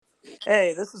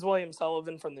Hey, this is William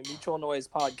Sullivan from the Mutual Noise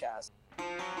podcast.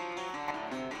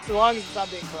 So long as it's not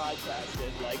being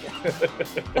broadcasted,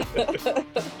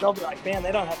 they'll be like, man,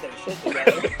 they don't have their shit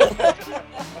together.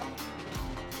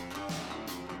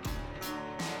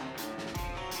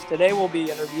 Today we'll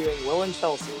be interviewing Will and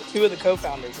Chelsea, two of the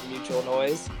co-founders of Mutual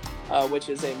Noise, which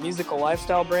is a musical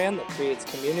lifestyle brand that creates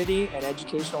community and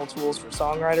educational tools for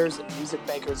songwriters and music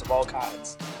makers of all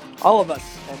kinds. All of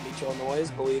us at Mutual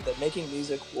Noise believe that making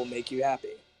music will make you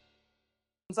happy.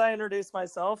 Since I introduced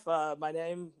myself, my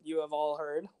name you have all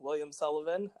heard, William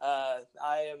Sullivan. I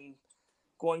am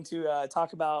going to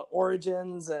talk about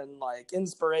origins and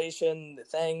inspiration, the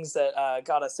things that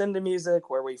got us into music,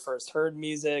 where we first heard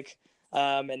music,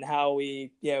 and how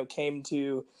we came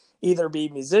to either be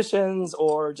musicians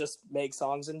or just make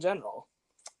songs in general.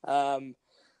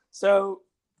 So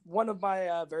one of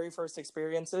my very first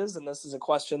experiences, and this is a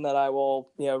question that I will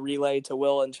relay to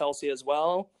Will and Chelsea as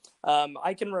well.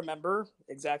 I can remember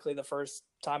exactly the first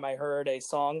time I heard a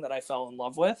song that I fell in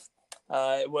love with.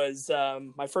 It was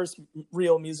my first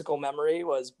real musical memory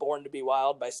was "Born to Be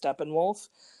Wild" by Steppenwolf,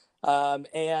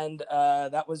 and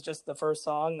that was just the first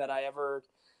song that I ever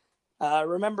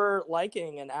remember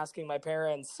liking and asking my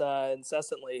parents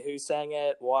incessantly who sang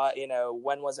it, what,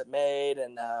 when was it made,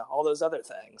 and all those other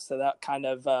things. So that kind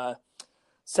of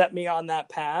set me on that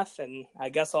path. And I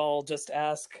guess I'll just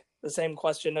ask the same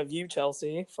question of you,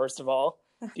 Chelsea. First of all,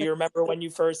 do you remember when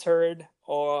you first heard,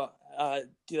 or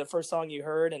do the first song you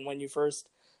heard, and when you first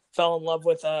fell in love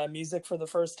with music for the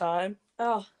first time?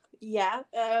 Oh, yeah.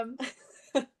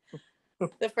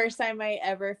 The first time I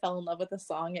ever fell in love with a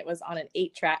song, it was on an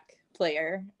 8-track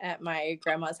player at my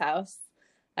grandma's house.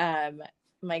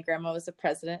 My grandma was the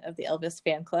president of the Elvis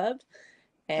fan club,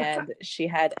 and she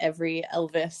had every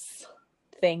Elvis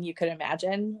thing you could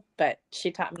imagine, but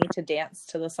she taught me to dance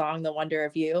to the song "The Wonder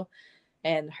of You"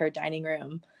 in her dining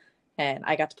room, and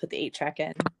I got to put the 8-track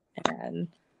in, and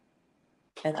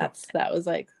that was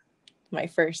like my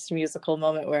first musical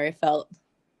moment where I felt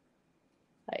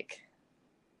like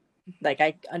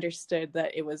I understood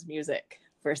that it was music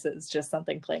versus just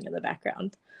something playing in the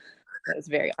background. It was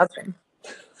very awesome.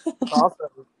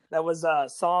 Awesome. That was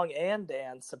song and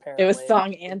dance, apparently. It was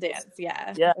song and dance,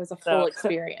 yeah. It was a full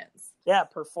experience. Yeah,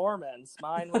 performance.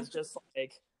 Mine was just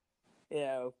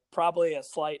probably a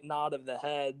slight nod of the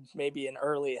head, maybe an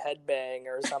early headbang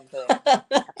or something. But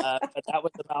that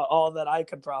was about all that I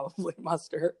could probably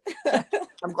muster.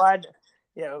 I'm glad,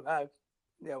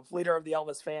 leader of the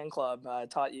Elvis fan club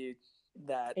taught you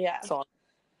that song.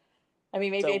 I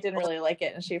mean, maybe I didn't really like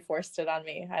it and she forced it on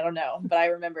me. I don't know. But I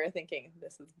remember thinking,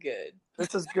 this is good.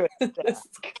 This is good. This is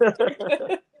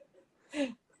good.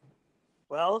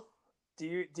 Well,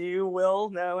 do you Will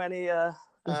know any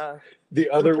the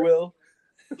other Will?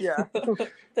 Yeah.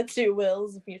 The two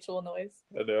Wills of Mutual Noise.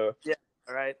 I know. Yeah,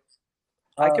 all right.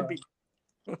 I could be.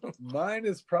 Mine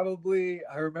is probably,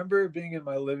 I remember being in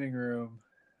my living room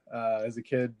as a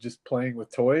kid just playing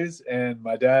with toys, and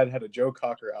my dad had a Joe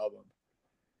Cocker album.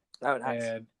 Oh, nice.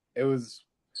 And it was,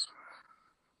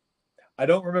 I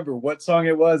don't remember what song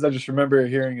it was. I just remember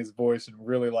hearing his voice and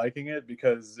really liking it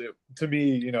because to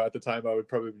me, at the time I would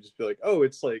probably just be like, oh,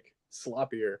 it's like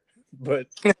sloppier. But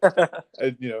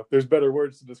there's better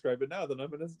words to describe it now that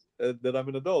I'm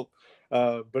an adult.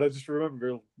 But I just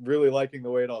remember really liking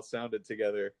the way it all sounded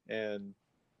together. And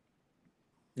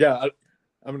yeah,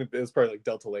 it's probably like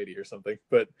Delta Lady or something.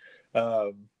 But I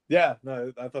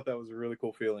thought that was a really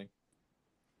cool feeling.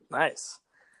 Nice.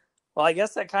 Well, I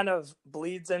guess that kind of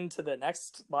bleeds into the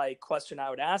next question I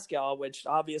would ask y'all, which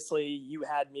obviously you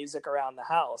had music around the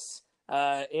house,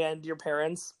 and your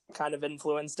parents kind of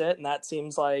influenced it, and that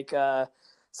seems like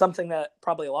something that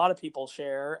probably a lot of people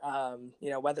share.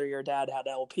 Whether your dad had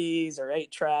LPs or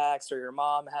 8-tracks, or your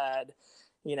mom had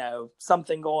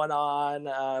something going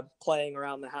on playing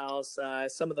around the house.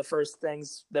 Some of the first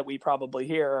things that we probably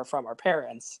hear are from our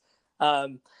parents.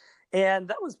 And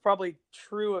that was probably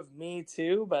true of me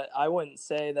too, but I wouldn't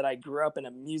say that I grew up in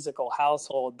a musical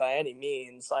household by any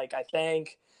means. I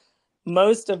think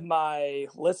most of my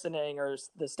listening, or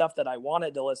the stuff that I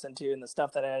wanted to listen to and the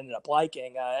stuff that I ended up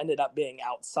liking, ended up being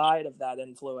outside of that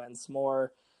influence,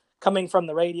 more coming from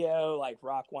the radio, like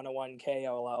Rock 101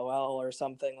 KOLL or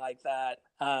something like that.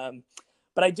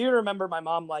 But I do remember my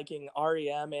mom liking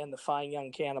REM and the Fine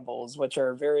Young Cannibals, which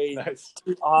are very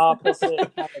two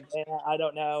opposite kind of band. I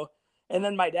don't know. And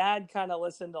then my dad kind of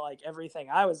listened to everything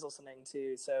I was listening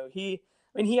to. So he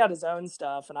had his own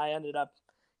stuff, and I ended up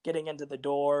getting into the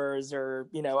Doors or,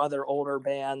 other older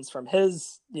bands from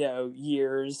his, younger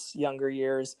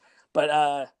years.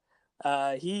 But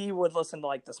he would listen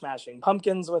to the Smashing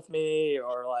Pumpkins with me,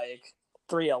 or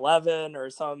 311 or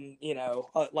some,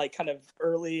 like kind of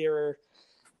earlier,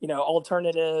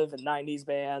 alternative and 90s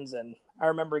bands. And I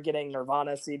remember getting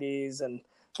Nirvana CDs, and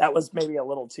that was maybe a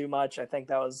little too much. I think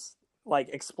that was like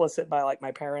explicit by like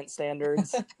my parents'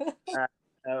 standards.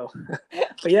 So,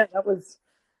 but yeah, that was,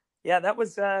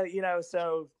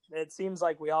 so it seems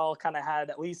like we all kind of had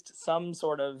at least some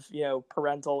sort of,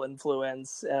 parental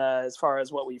influence as far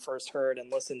as what we first heard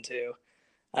and listened to.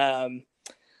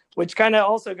 Which kind of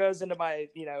also goes into my,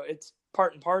 it's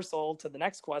part and parcel to the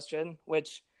next question,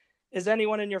 which is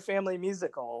anyone in your family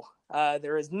musical?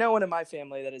 There is no one in my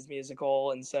family that is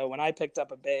musical. And so when I picked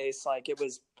up a bass, like it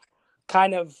was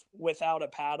kind of without a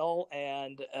paddle.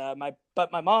 And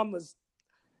but my mom was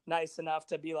nice enough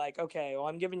to be like, okay, well,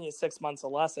 I'm giving you 6 months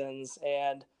of lessons,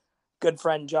 and good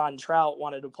friend John Trout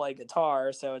wanted to play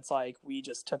guitar. So it's like, we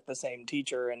just took the same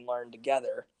teacher and learned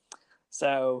together.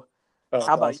 So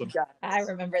how about awesome. you guys? I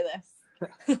remember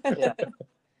this.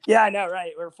 Yeah, I know,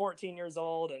 right? We were 14 years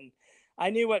old, and I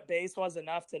knew what bass was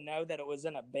enough to know that it was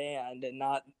in a band and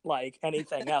not like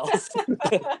anything else.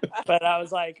 But I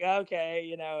was like,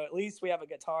 okay, at least we have a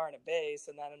guitar and a bass.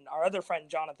 And then our other friend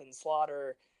Jonathan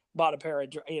Slaughter bought a pair of,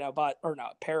 or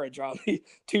not a pair of drums,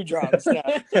 2 drums. No.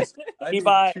 I He need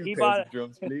bought 2 pairs of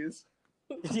drums, please.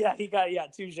 Yeah, he got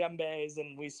 2 djembes,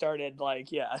 and we started like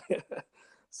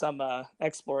some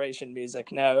exploration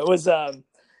music. No, it was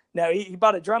no, he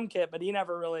bought a drum kit, but he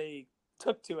never really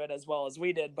took to it as well as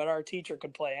we did. But our teacher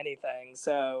could play anything,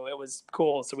 so it was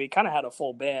cool. So we kind of had a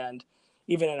full band,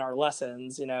 even in our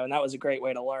lessons, and that was a great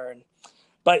way to learn.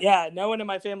 But yeah, no one in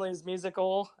my family is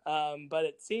musical. But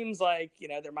it seems like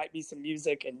there might be some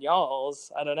music in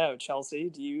y'all's. I don't know, Chelsea.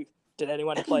 Did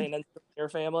anyone play an instrument in your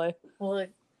family? Well,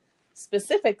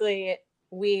 specifically,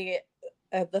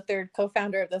 the third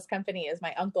co-founder of this company is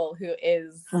my uncle, who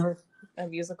is a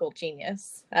musical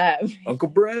genius. Uncle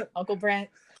Brent. Uncle Brent.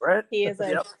 Right. He is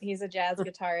he's a jazz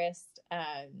guitarist.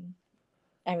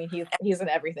 I mean, he's an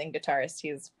everything guitarist.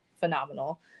 He's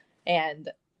phenomenal, and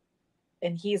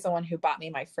he's the one who bought me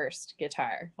my first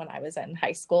guitar when I was in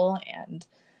high school,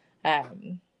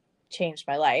 and changed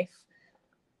my life.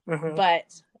 Mm-hmm.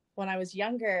 But when I was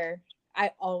younger,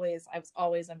 I was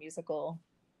always a musical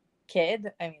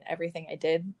kid. I mean, everything I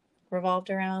did revolved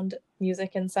around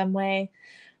music in some way.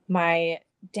 My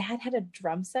dad had a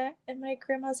drum set in my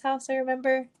grandma's house, I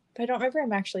remember, but I don't remember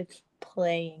him actually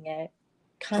playing it.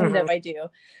 Kind of, I do.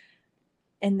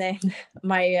 And then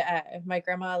my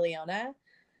grandma Leona,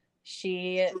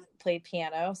 she played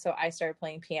piano, so I started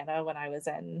playing piano when I was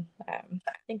in I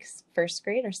think first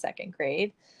grade or second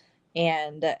grade,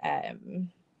 and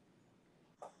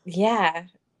yeah,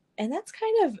 and that's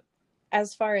kind of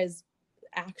as far as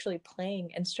actually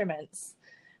playing instruments.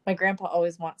 My grandpa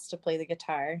always wants to play the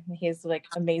guitar. He's like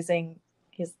amazing.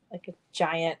 He's like a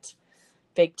giant,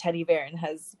 big teddy bear and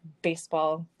has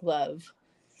baseball glove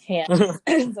hands. So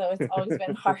it's always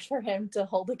been hard for him to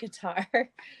hold a guitar.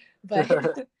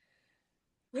 But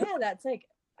yeah, that's like,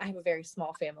 I have a very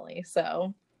small family.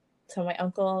 So my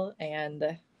uncle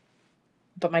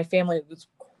but my family was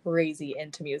crazy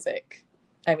into music.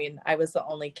 I mean, I was the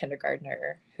only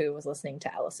kindergartner who was listening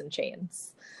to Alice in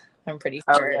Chains. I'm pretty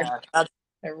sure. Oh, yeah.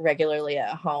 Regularly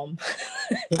at home.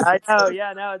 I know,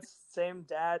 yeah, no, it's same.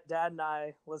 Dad and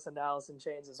I listened to Alice in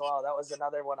Chains as well. That was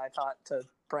another one I thought to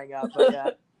bring up, but yeah.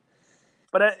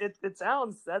 But it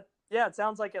sounds it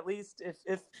sounds like at least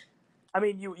if I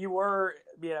mean you were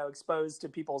exposed to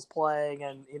people's playing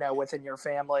and within your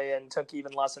family and took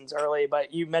even lessons early.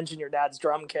 But you mentioned your dad's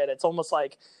drum kit. It's almost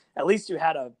like at least you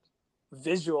had a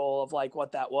visual of like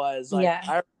what that was. Like Yeah.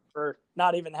 I remember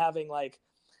not even having like.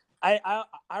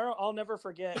 I'll never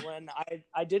forget when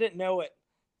I didn't know what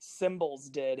cymbals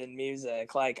did in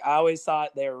music. Like I always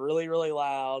thought they were really, really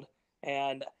loud,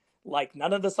 and like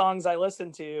none of the songs I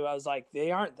listened to, I was like,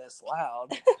 they aren't this loud.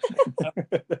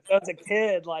 As a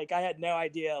kid, like I had no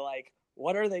idea, like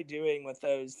what are they doing with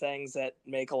those things that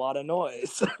make a lot of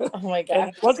noise? Oh my And god.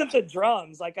 it wasn't the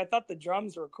drums. Like I thought the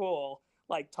drums were cool,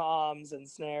 like toms and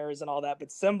snares and all that,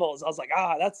 but cymbals, I was like,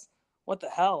 that's what the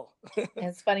hell.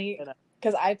 It's funny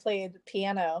because I played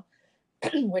piano,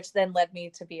 which then led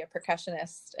me to be a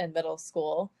percussionist in middle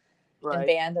school, in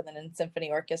band, and then in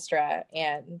symphony orchestra.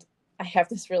 And I have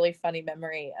this really funny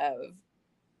memory of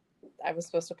I was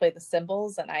supposed to play the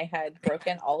cymbals, and I had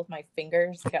broken all of my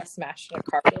fingers, got smashed in a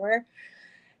car door,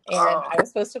 and I was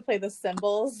supposed to play the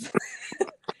cymbals,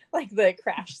 like the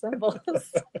crash cymbals,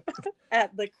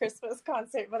 at the Christmas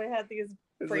concert. But I had these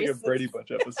bracelets. It's like a Brady Bunch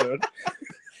episode.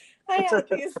 I had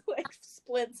these like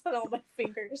splints on all my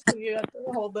fingers, and you have to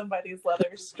hold them by these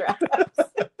leather straps.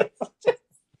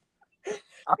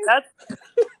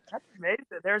 That's amazing.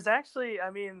 There's actually, I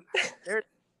mean, there's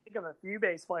think of a few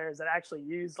bass players that actually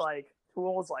use like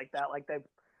tools like that. Like they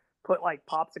put like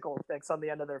popsicle sticks on the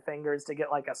end of their fingers to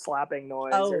get like a slapping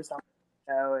noise or something.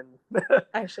 You know, and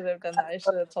I should have done that. I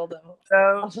should have told them, so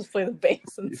I'll just play the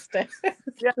bass instead.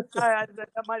 yeah, that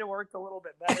might have worked a little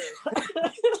bit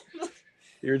better.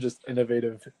 You're just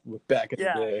innovative back in the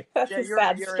Yeah. day. That's a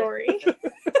sad story.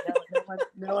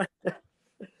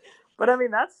 But I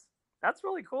mean, that's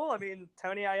really cool. I mean,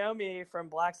 Tony Iommi from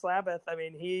Black Sabbath. I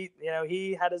mean, he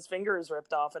had his fingers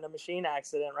ripped off in a machine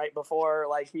accident right before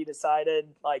like he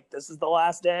decided like this is the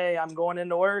last day I'm going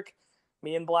into work.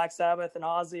 Me and Black Sabbath and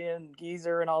Ozzy and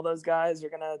Geezer and all those guys are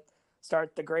gonna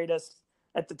start the greatest.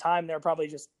 At the time, they're probably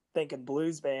just thinking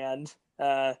blues band.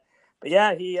 But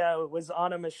yeah, he was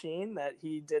on a machine that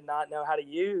he did not know how to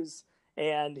use.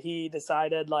 And he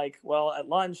decided, like, well, at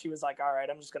lunch, he was like, all right,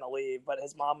 I'm just going to leave. But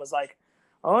his mom was like,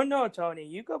 oh, no, Tony,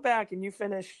 you go back and you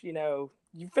finish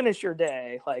your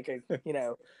day. Like, if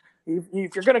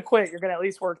you're going to quit, you're going to at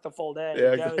least work the full day.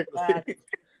 Yeah, He goes exactly. back.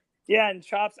 Yeah, and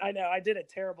Chops, I know, I did it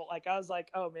terrible. Like, I was like,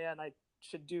 oh, man, I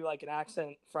should do, like, an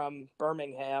accent from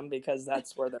Birmingham because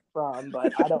that's where they're from.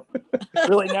 But I don't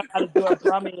really know how to do a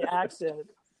Brummie accent.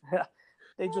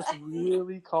 They just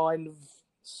really kind of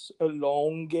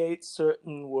elongate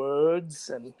certain words,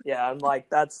 and yeah, I'm like,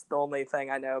 that's the only thing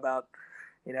I know about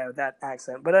that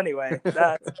accent. But anyway,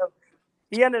 so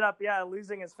he ended up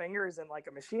losing his fingers in like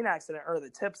a machine accident, or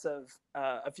the tips of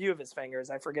a few of his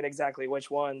fingers. I forget exactly which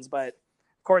ones, but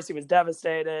of course he was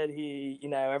devastated. He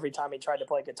every time he tried to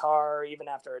play guitar, even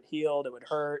after it healed, it would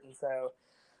hurt. And so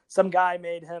some guy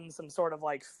made him some sort of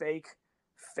like fake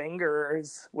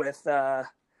fingers with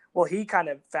he kind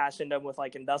of fashioned them with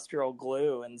like industrial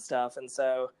glue and stuff. And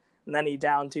then he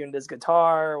down-tuned his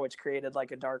guitar, which created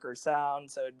like a darker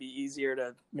sound. So it'd be easier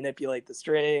to manipulate the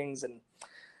strings. And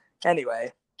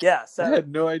anyway, yeah. So I had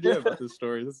no idea about this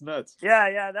story. That's nuts.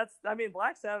 Yeah.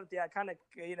 Black Sabbath, kind of,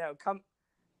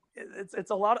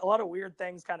 it's a lot of weird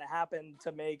things kind of happen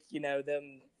to make,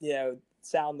 them,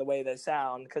 sound the way they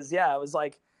sound. Cause it was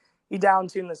like, he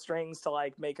down-tuned the strings to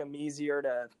like make them easier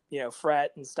to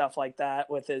fret and stuff like that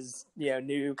with his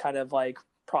new kind of like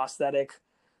prosthetic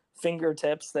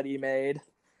fingertips that he made.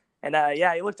 And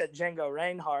he looked at Django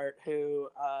Reinhardt, who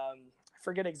I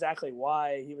forget exactly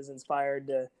why he was inspired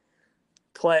to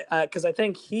play, because I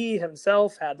think he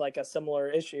himself had like a similar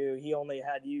issue. He only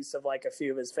had use of like a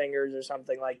few of his fingers or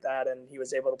something like that, and he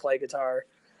was able to play guitar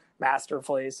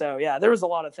masterfully. So yeah, there was a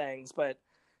lot of things, but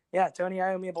yeah, Tony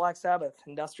Iommi of Black Sabbath,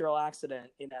 industrial accident,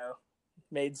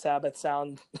 made Sabbath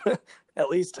sound at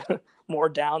least more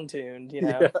down-tuned,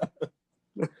 Yeah.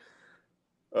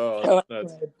 Oh,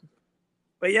 that's...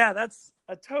 But yeah, that's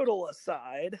a total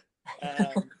aside.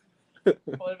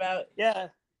 What about? Yeah,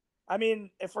 I mean,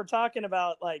 if we're talking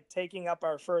about like taking up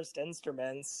our first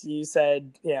instruments, you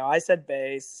said, I said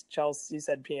bass, Chelsea, you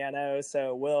said piano.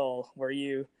 So Will, were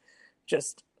you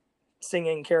just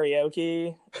singing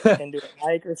karaoke into a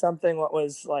mic or something? What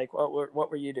was like,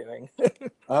 what were you doing?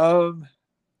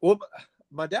 Well,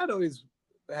 my dad always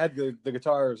had the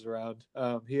guitars around.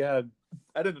 I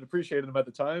didn't appreciate them at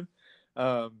the time.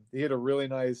 He had a really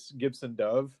nice Gibson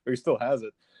Dove, or he still has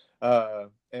it.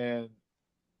 And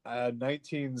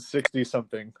 1960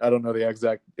 something, I don't know the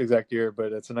exact year, but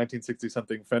it's a 1960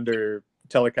 something Fender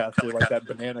Telecaster, like that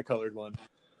banana colored one.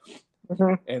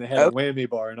 Mm-hmm. And it had a whammy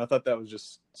bar, and I thought that was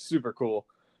just super cool.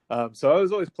 So I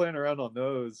was always playing around on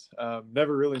those.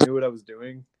 Never really knew what I was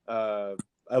doing. I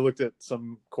looked at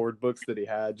some chord books that he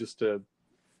had just to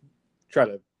try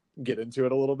to get into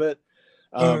it a little bit.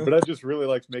 But I just really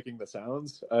liked making the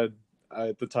sounds.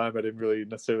 At the time, I didn't really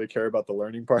necessarily care about the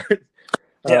learning part.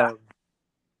 Yeah.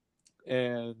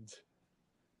 I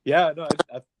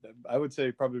would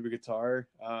say probably the guitar.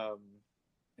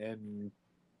 And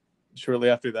shortly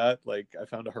after that, like, I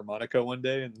found a harmonica one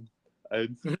day, and I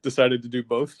decided to do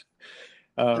both.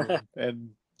 And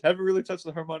haven't really touched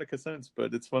the harmonica since,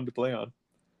 but it's fun to play on.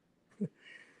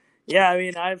 Yeah, I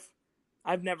mean,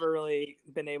 I've never really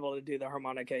been able to do the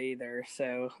harmonica either.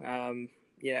 So, I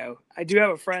do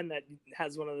have a friend that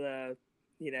has one of the,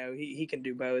 he can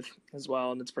do both as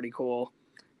well, and it's pretty cool.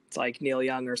 It's like Neil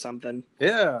Young or something.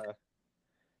 Yeah.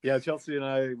 Chelsea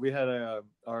and we had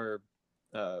our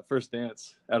first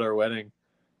dance at our wedding.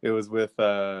 It was with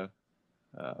I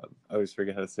always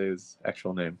forget how to say his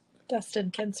actual name.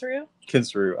 Dustin Kinsrew.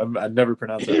 I never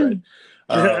pronounce it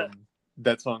right.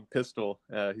 That song Pistol,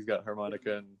 he's got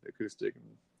harmonica and acoustic,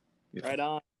 and right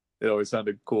on. It always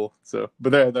sounded cool. So,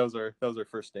 but that was our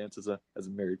first dance as a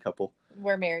married couple.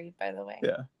 We're married, by the way.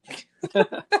 Yeah.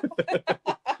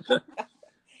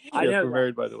 I know we're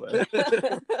married, by the way.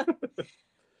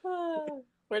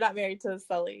 We're not married to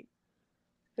Sully,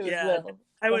 who is Yeah, Will,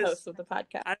 I the was host of the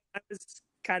podcast. I was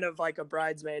kind of like a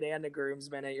bridesmaid and a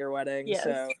groomsman at your wedding, Yes.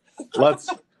 so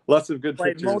Lots of good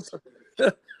played pictures.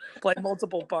 played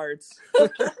multiple parts.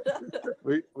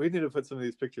 We need to put some of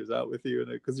these pictures out with you in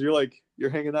it, because you're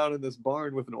hanging out in this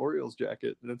barn with an Orioles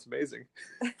jacket, and it's amazing.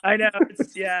 I know.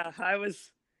 I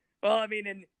was. Well, I mean,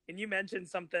 and you mentioned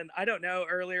something. I don't know.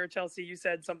 Earlier, Chelsea, you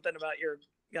said something about your,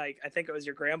 like, I think it was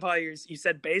your grandpa. You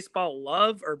said baseball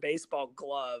love or baseball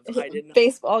glove. I didn't.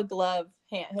 Baseball glove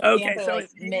hand. Okay, so like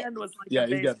his hand was like Yeah, a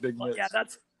he's got big baseball. mitts. Yeah,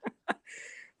 that's.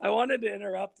 I wanted to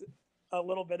interrupt a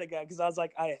little bit ago because I was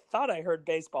like, I thought I heard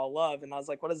baseball love, and I was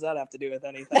like, what does that have to do with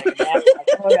anything? And I was like,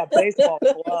 oh yeah, baseball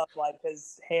glove. Like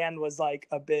his hand was like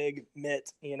a big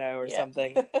mitt, or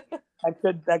something.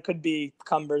 That could be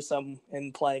cumbersome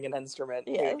in playing an instrument.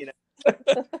 Yeah.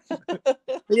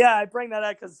 Yeah, I bring that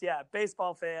up because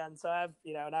baseball fan. So I have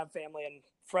and I have family in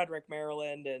Frederick,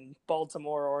 Maryland, and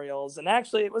Baltimore Orioles. And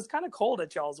actually, it was kind of cold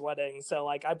at y'all's wedding, so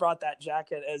like I brought that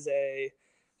jacket as a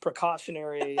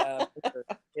precautionary.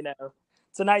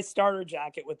 It's a nice starter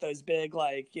jacket with those big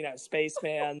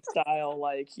spaceman style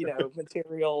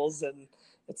materials, and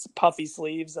it's puffy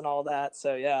sleeves and all that.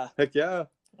 So yeah. Heck yeah.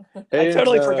 I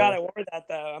totally forgot I wore that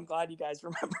though. I'm glad you guys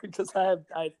remembered because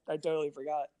I totally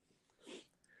forgot.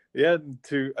 Yeah, and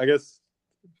I guess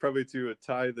probably to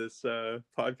tie this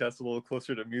podcast a little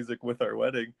closer to music with our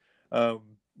wedding,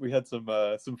 we had some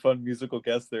fun musical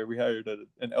guests there. We hired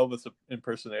an Elvis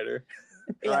impersonator,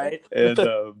 right? And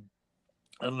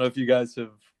I don't know if you guys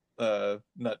have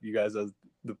not you guys as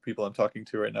the people I'm talking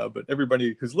to right now, but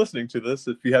everybody who's listening to this,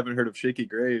 if you haven't heard of Shaky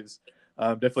Graves,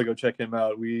 definitely go check him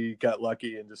out. We got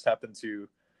lucky and just happened to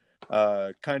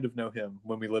kind of know him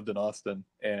when we lived in Austin,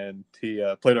 and he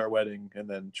played our wedding, and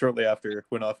then shortly after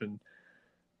went off and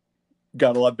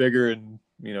got a lot bigger, and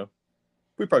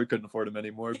we probably couldn't afford him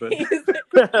anymore, but he's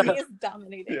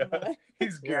dominating. Yeah,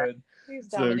 he's good. He's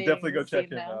so definitely go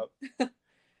check him out.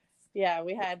 Yeah,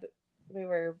 we had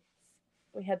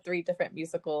 3 different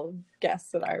musical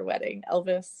guests at our wedding: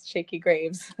 Elvis, Shaky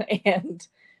Graves, and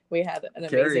we had an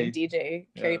amazing DJ,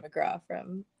 Carrie McGraw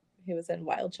who was in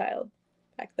Wild Child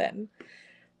back then.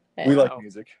 And we like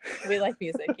music. We like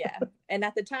music, yeah. And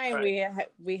at the time, right.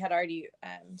 we had already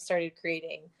started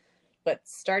creating what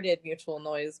started Mutual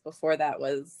Noise. Before that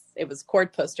it was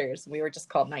chord posters. We were just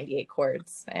called 98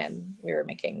 Chords, and we were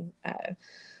making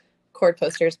chord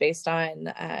posters based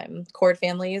on chord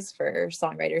families for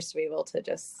songwriters to be able to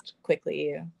just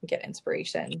quickly get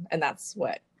inspiration. And that's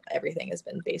what everything has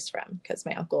been based from, because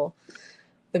my uncle,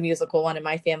 the musical one in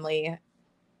my family,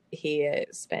 he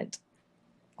spent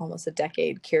almost a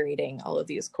decade curating all of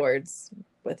these chords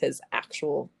with his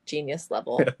actual genius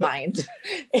level mind.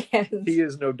 And he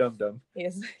is no dum-dum. He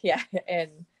is, yeah.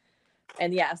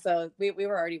 And yeah, so we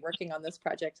were already working on this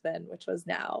project then, which was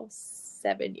now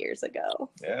 7 years ago.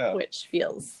 Yeah. Which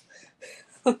feels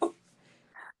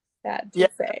sad to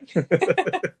say.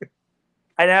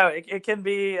 I know it can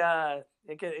be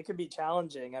it can be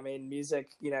challenging. I mean,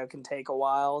 music, can take a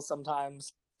while.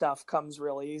 Sometimes stuff comes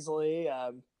real easily.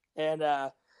 I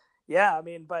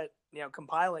mean, but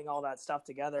compiling all that stuff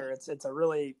together, it's a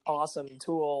really awesome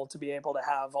tool to be able to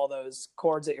have all those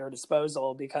chords at your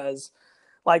disposal, because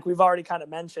like we've already kind of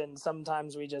mentioned,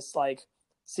 sometimes we just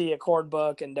see a chord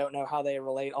book and don't know how they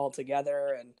relate all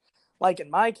together. And like in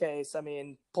my case, I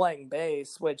mean, playing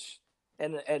bass, which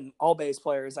and all bass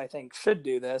players I think should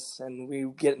do this, and we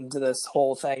get into this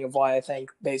whole thing of why I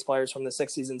think bass players from the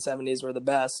 60s and 70s were the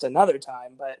best another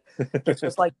time, but it's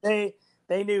just like they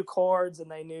knew chords,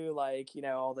 and they knew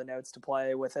all the notes to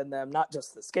play within them, not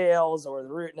just the scales or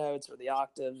the root notes or the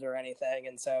octaves or anything.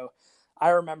 And so I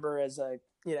remember as a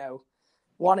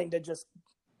wanting to just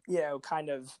kind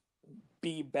of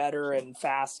be better and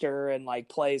faster and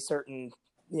play certain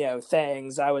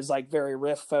things. I was very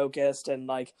riff focused, and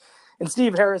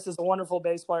Steve Harris is a wonderful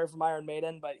bass player from Iron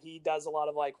Maiden, but he does a lot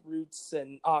of roots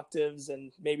and octaves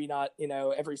and maybe not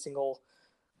every single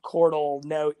chordal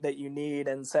note that you need.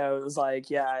 And so it was I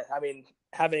mean,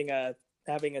 having a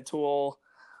tool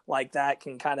like that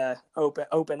can kind of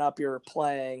open up your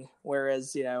playing,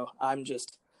 whereas I'm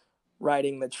just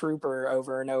writing the Trooper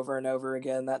over and over and over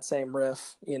again, that same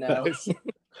riff, Nice.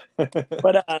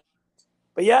 but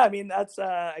yeah, I mean, that's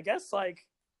I guess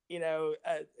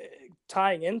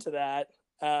tying into that,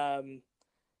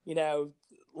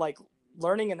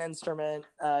 learning an instrument,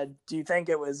 do you think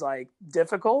it was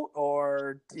difficult,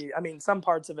 or I mean, some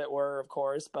parts of it were, of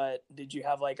course, but did you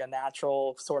have a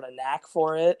natural sort of knack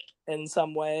for it in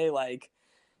some way?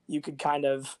 You could kind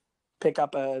of pick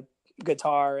up a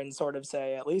guitar and sort of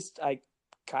say, at least I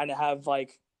kind of have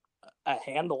a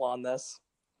handle on this?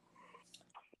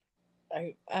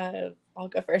 I'll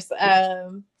go first.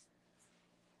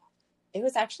 It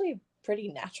was actually pretty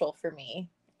natural for me.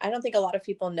 I don't think a lot of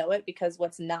people know it, because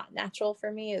what's not natural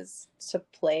for me is to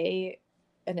play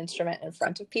an instrument in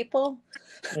front of people.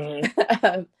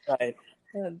 Mm-hmm. Right.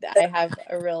 I have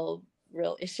a real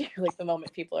issue. Like, the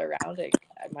moment people are around,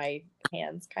 my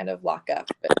hands kind of lock up,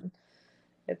 and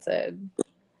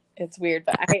it's weird.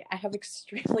 But I have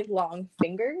extremely long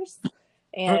fingers,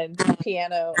 and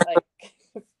piano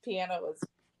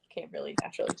came really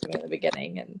naturally to me in the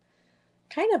beginning, and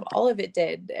kind of all of it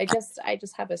did. I just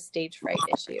have a stage fright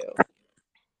issue,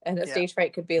 and the stage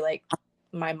fright could be like,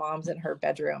 my mom's in her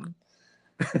bedroom.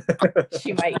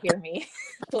 She might hear me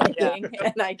playing,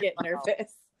 and I get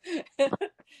nervous,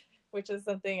 which is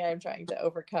something I'm trying to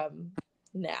overcome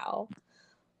now.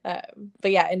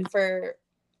 But yeah, and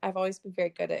I've always been very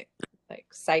good at like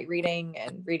sight reading,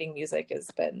 and reading music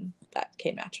that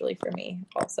came naturally for me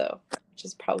also, which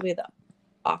is probably the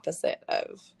opposite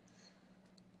of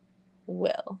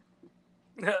Will.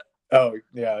 Oh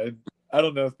yeah, I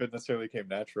don't know if it necessarily came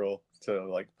natural to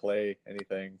like play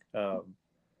anything. And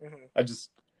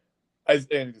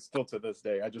still to this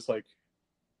day, I just like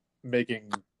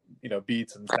making,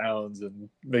 beats and sounds, and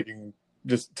making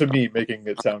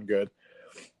it sound good.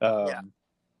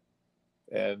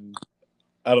 And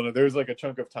I don't know, there was like a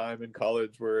chunk of time in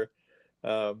college where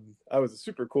I was a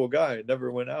super cool guy and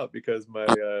never went out, because my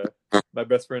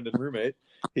best friend and roommate,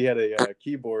 he had a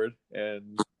keyboard,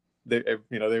 and they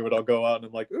would all go out, and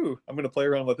I'm like, ooh, I'm gonna play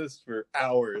around with this for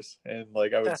hours, and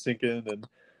like I would sink in and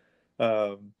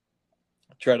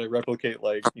try to replicate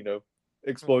like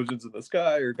Explosions in the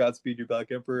Sky or Godspeed You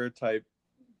Black Emperor type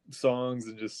songs,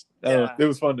 and just I don't know, it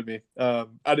was fun to me.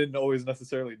 I didn't always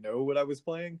necessarily know what I was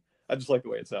playing. I just liked the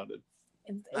way it sounded.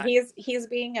 He's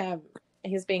being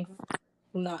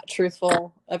not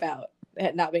truthful about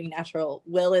it not being natural.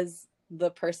 Will is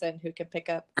the person who can pick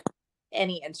up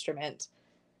any instrument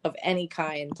of any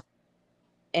kind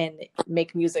and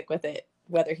make music with it,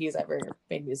 whether he's ever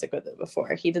made music with it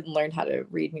before. He didn't learn how to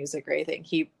read music or anything.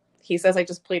 He says, I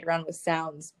just played around with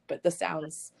sounds, but the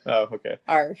sounds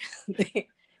are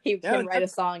he can write a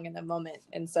song in a moment.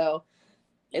 And so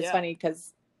it's funny,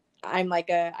 because I'm like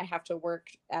I have to work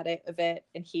at it a bit,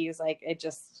 and he's like,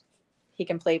 he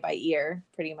can play by ear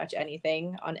pretty much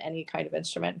anything on any kind of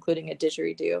instrument, including a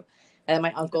didgeridoo. And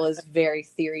my uncle is very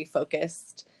theory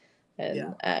focused,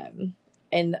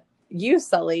 and you,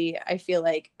 Sully, I feel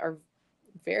like are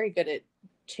very good at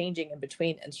changing in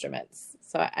between instruments.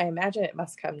 So I imagine it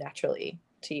must come naturally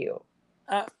to you.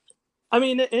 I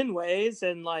mean, in ways,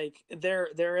 and like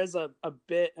there is a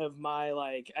bit of my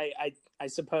like I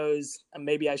suppose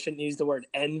maybe I shouldn't use the word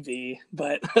envy,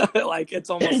 but like it's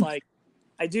almost like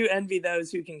I do envy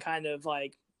those who can kind of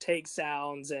like take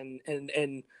sounds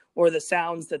and or the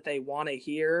sounds that they want to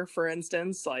hear, for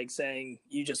instance, like saying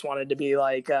you just wanted to be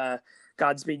like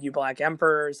Godspeed You Black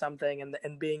Emperor or something,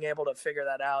 and being able to figure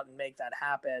that out and make that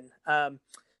happen.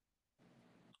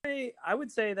 I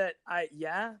would say that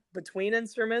between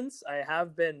instruments, I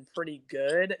have been pretty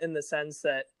good, in the sense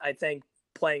that I think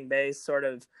playing bass sort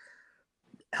of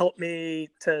helped me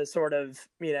to sort of,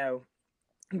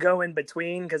 go in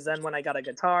between, because then when I got a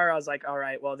guitar, I was like, all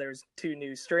right, well, there's 2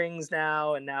 new strings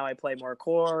now, and now I play more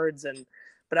chords,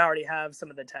 but I already have some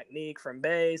of the technique from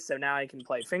bass, so now I can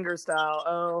play fingerstyle.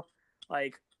 Oh,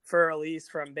 like Für Elise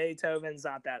from Beethoven's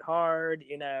not that hard,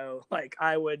 like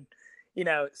I would,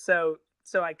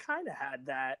 so I kind of had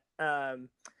that.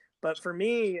 But for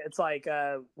me, it's like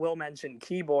Will mentioned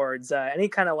keyboards, any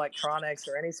kind of electronics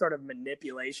or any sort of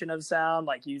manipulation of sound,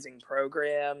 like using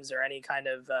programs or any kind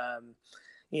of,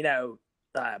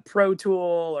 Pro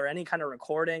Tool or any kind of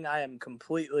recording. I am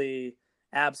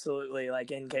absolutely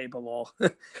like incapable.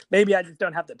 Maybe I just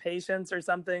don't have the patience or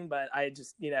something, but I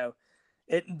just,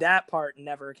 that part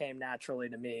never came naturally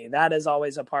to me. That is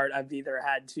always a part I've either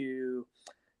had to,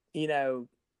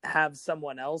 have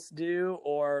someone else do,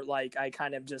 or like I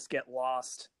kind of just get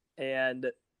lost and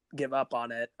give up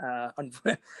on it.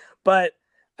 But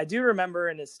I do remember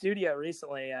in his studio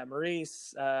recently,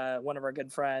 Maurice, one of our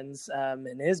good friends,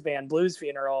 in his band Blues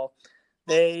Funeral,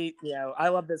 they, I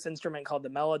love this instrument called the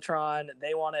Mellotron.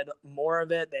 They wanted more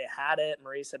of it. They had it.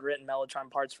 Maurice had written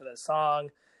Mellotron parts for this song.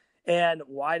 And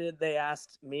why did they ask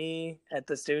me at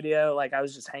the studio? Like, I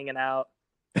was just hanging out.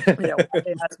 They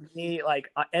asked me like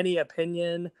any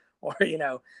opinion, or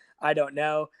I don't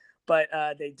know, but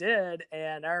they did.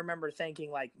 And I remember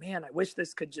thinking like, man, I wish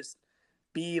this could just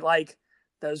be like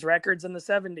those records in the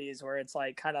 70s where it's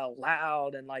like kind of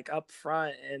loud and like up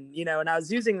front, and and I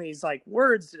was using these like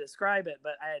words to describe it,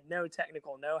 but I had no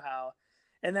technical know-how.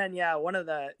 And then, yeah, one of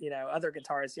the, other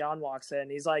guitarists, Jan, walks in.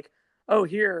 He's like, oh,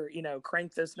 here,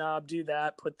 crank this knob, do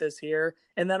that, put this here.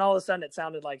 And then all of a sudden it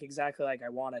sounded like exactly like I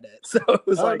wanted it. So it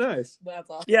was nice. That's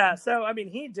awesome. Yeah. So, I mean,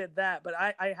 he did that, but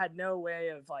I had no way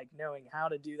of like knowing how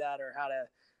to do that or how to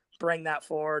bring that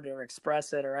forward or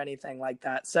express it or anything like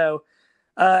that. So,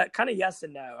 kind of yes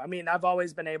and no. I mean, I've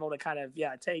always been able to kind of,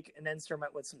 take an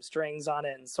instrument with some strings on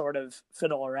it and sort of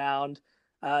fiddle around.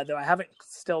 Though I haven't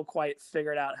still quite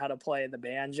figured out how to play the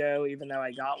banjo, even though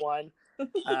I got one.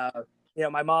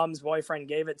 My mom's boyfriend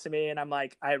gave it to me, and I'm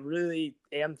like, I really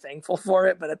am thankful for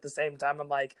it. But at the same time, I'm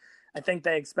like, I think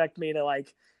they expect me to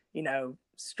like,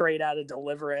 straight out of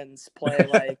Deliverance play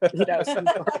like, some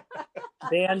sort of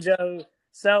banjo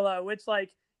solo, which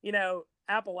like,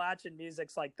 Appalachian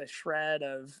music's like the shred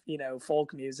of,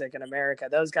 folk music in America.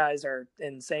 Those guys are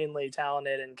insanely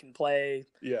talented and can play,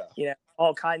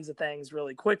 all kinds of things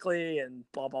really quickly and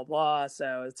blah, blah, blah.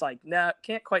 So it's like, no,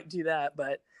 can't quite do that.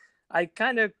 But I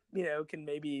kind of, can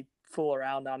maybe fool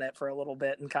around on it for a little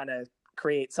bit and kind of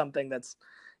create something that's,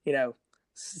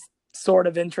 sort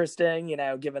of interesting,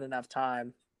 given enough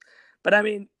time. But I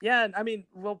mean,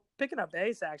 picking up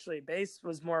bass, actually, bass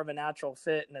was more of a natural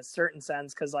fit in a certain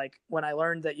sense. Cause like when I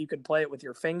learned that you could play it with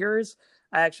your fingers,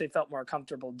 I actually felt more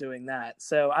comfortable doing that.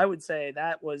 So I would say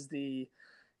that was the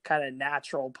kind of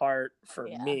natural part for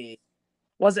me.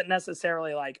 Wasn't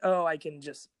necessarily like, oh, I can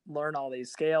just learn all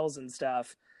these scales and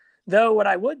stuff. Though what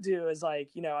I would do is like,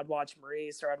 I'd watch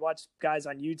Maurice or I'd watch guys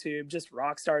on YouTube, just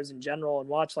rock stars in general, and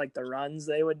watch like the runs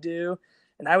they would do.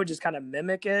 And I would just kind of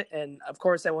mimic it. And of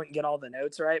course I wouldn't get all the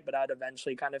notes right, but I'd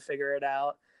eventually kind of figure it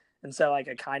out. And so like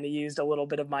I kind of used a little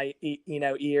bit of my,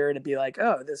 ear to be like,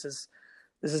 oh, this is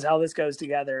how this goes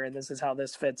together. And this is how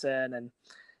this fits in. And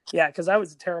yeah, cause I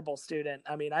was a terrible student.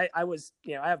 I mean, I was,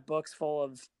 I have books full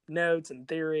of notes and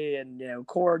theory and,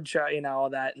 chord,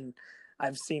 all that. And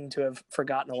I've seemed to have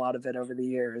forgotten a lot of it over the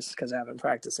years because I haven't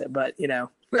practiced it, but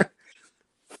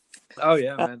Oh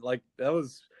yeah, man. Like that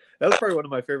was probably one of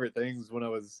my favorite things when I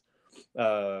was,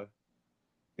 a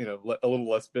little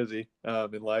less busy,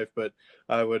 in life, but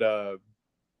I would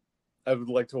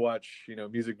like to watch,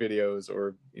 music videos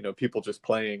or, people just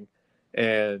playing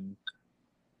and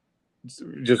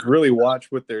just really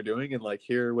watch what they're doing and like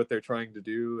hear what they're trying to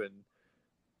do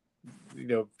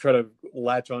and, try to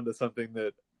latch onto something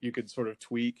that you could sort of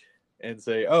tweak and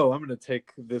say, oh, I'm going to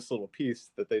take this little piece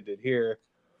that they did here.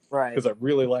 Right. Because I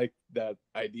really like that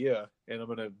idea and I'm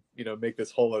going to, make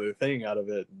this whole other thing out of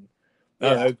it.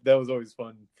 And that was always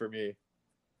fun for me.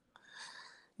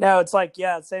 No, it's like,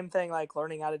 same thing, like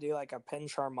learning how to do like a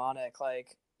pinch harmonic,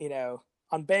 like,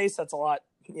 on bass, that's a lot,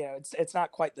 it's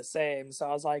not quite the same. So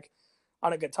I was like,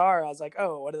 on a guitar, I was like,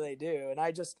 oh, what do they do? And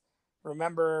I just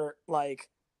remember like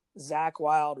Zakk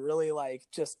Wylde really like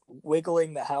just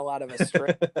wiggling the hell out of a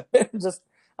string.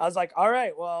 I was like, all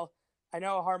right, well, I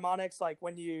know harmonics, like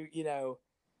when you,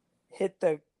 hit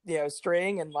the,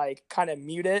 string and like kind of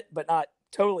mute it, but not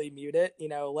totally mute it,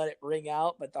 let it ring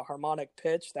out, but the harmonic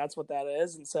pitch, that's what that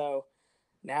is. And so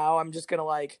now I'm just going to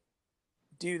like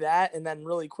do that and then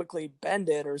really quickly bend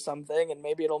it or something. And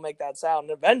maybe it'll make that sound.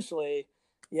 And eventually,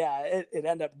 it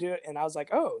ended up doing it. And I was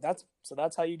like, oh, that's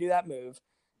how you do that move.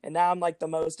 And now I'm like the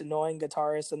most annoying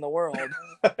guitarist in the world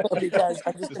because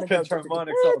I'm just going to go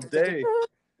harmonics all day.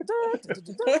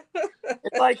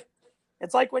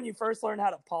 It's like when you first learn how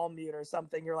to palm mute or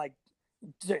something, you're like,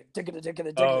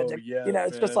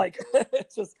 it's just like,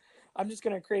 I'm just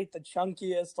going to create the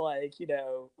chunkiest, like,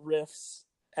 riffs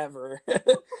ever.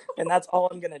 And that's all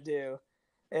I'm going to do.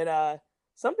 And,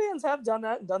 some bands have done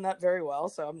that and done that very well.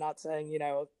 So I'm not saying,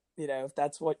 if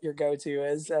that's what your go-to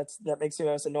is, that makes you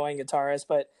the most annoying guitarist,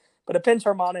 but a pinch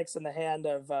harmonics in the hand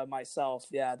of myself.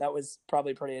 Yeah, that was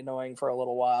probably pretty annoying for a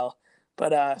little while,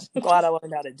 but I'm glad I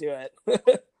learned how to do it.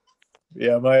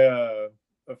 Yeah, my a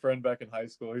friend back in high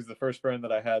school, he's the first friend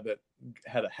that I had that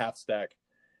had a half stack,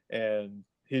 and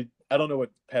I don't know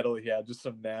what pedal he had, just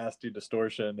some nasty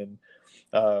distortion, and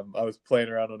I was playing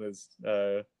around on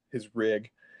his rig,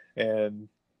 and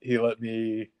he let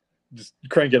me just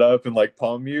crank it up and like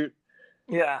palm mute.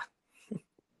 Yeah.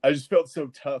 I just felt so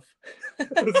tough.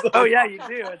 Like, oh yeah, you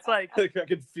do. It's like I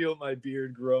could feel my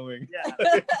beard growing.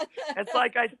 Yeah. It's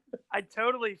like I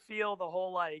totally feel the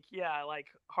whole like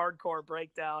hardcore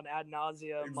breakdown ad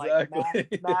nauseum, exactly. like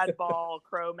Madball,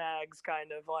 Cro-Mags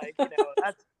kind of like,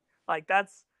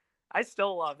 that's I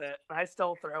still love it. I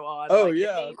still throw on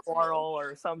Quarrel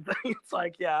or something. It's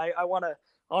like, I wanna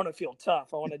feel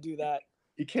tough. I wanna do that.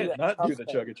 You can't not do the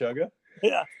chugga chugga.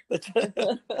 Yeah.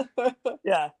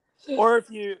 Yeah. Or if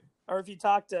you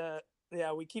talk to,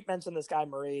 we keep mentioning this guy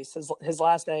Maurice. His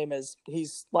last name is,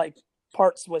 he's like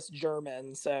part Swiss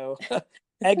German, so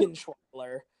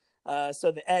Eggenschweiler.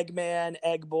 So the Eggman,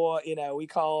 Egg Boy, we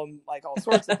call him like all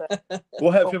sorts of things.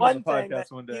 We'll have But him on the one thing that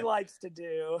podcast one day. he likes to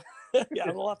do,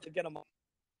 yeah, we'll have to get him on.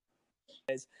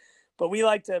 But we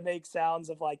like to make sounds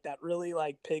of like that really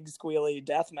like pig squealy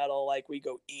death metal. Like we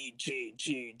go E G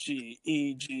G G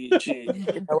E G G.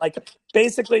 Like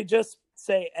basically just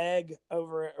say egg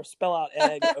over it or spell out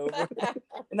egg over it.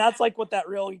 And that's like what that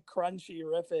really crunchy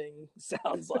riffing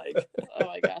sounds like. Oh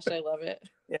my gosh, I love it.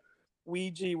 Yeah.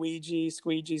 Ouija,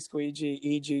 squeegee, squeegee,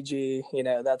 EGG.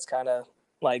 That's kind of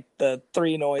like the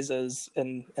three noises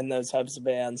in those types of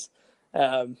bands.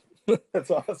 That's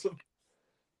awesome.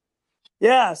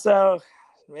 Yeah, so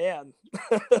man.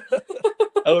 I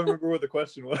don't remember what the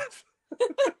question was.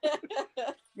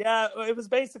 Yeah, it was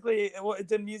basically it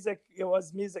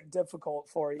was music difficult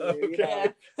for you,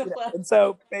 Okay. And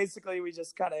so basically we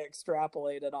just kind of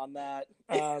extrapolated on that.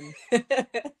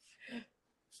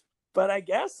 But I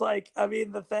guess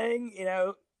the thing,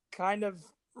 kind of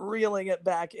reeling in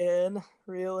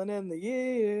the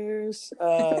years.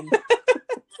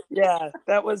 Yeah,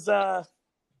 that was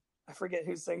I forget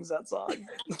who sings that song.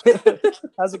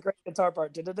 Has a great guitar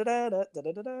part.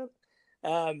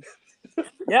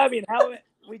 Yeah, how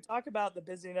we talk about the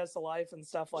busyness of life and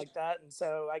stuff like that, and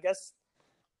so I guess,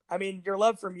 your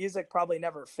love for music probably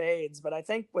never fades, but I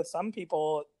think with some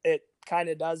people it kind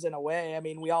of does in a way.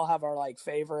 We all have our like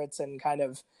favorites and kind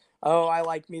of, I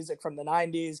like music from the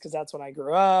 90s because that's when I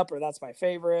grew up, or that's my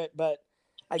favorite. But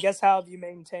I guess how have you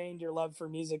maintained your love for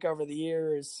music over the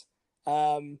years?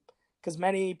 Because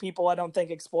many people, I don't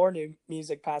think, explore new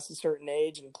music past a certain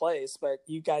age and place, but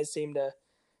you guys seem to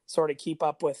sort of keep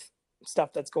up with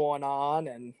stuff that's going on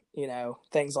and,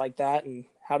 things like that. And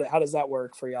how does that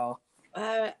work for y'all?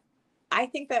 I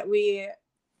think that we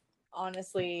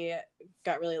honestly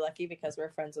got really lucky because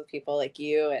we're friends with people like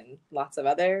you and lots of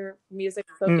other music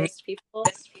focused people.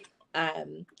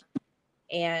 And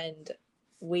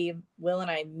Will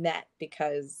and I met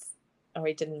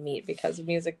we didn't meet because of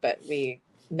music, but we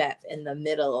met in the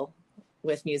middle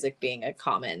with music being a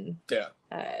common thing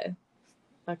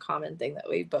that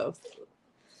we both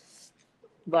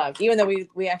love, even though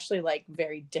we actually like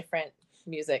very different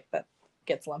music that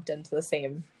gets lumped into the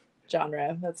same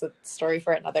genre. That's a story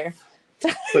for another.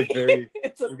 It's like very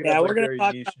we're gonna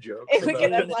talk niche jokes. We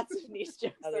can have lots of niche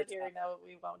jokes on here. No,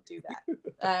 we won't do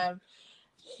that.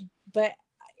 But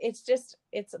it's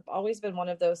always been one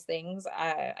of those things.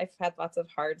 I've had lots of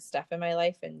hard stuff in my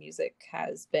life, and music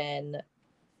has been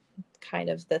kind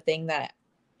of the thing that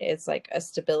is like a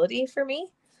stability for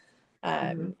me.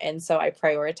 And so I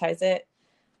prioritize it.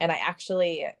 And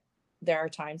there are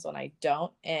times when I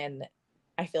don't. And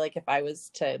I feel like if I was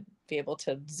to be able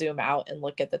to zoom out and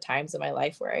look at the times in my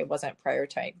life where I wasn't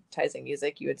prioritizing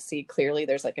music, you would see clearly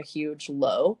there's like a huge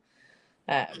low.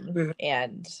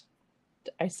 And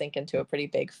I sink into a pretty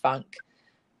big funk.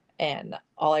 And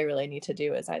all I really need to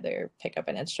do is either pick up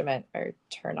an instrument or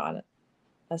turn on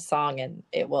a song, and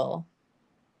it will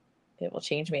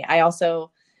change me.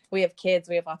 We have kids.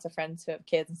 We have lots of friends who have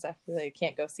kids and stuff. They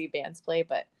can't go see bands play,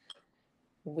 but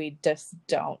we just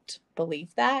don't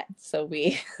believe that. So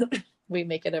we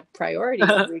make it a priority.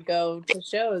 We go to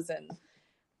shows and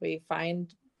we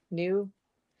find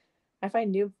I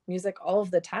find new music all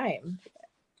of the time.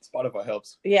 Spotify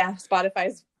helps. Yeah,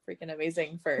 Spotify's freaking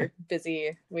amazing for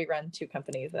busy. We run 2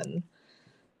 companies, and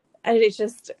it's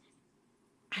just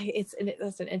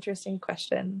that's an interesting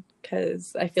question,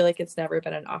 because I feel like it's never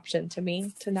been an option to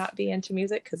me to not be into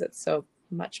music, because it's so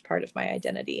much part of my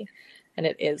identity, and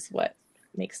it is what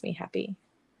makes me happy.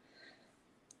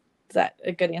 Is that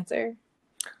a good answer?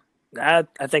 I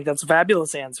think that's a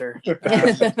fabulous answer. Did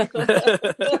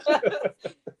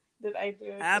I do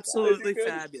it? Absolutely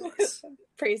fabulous.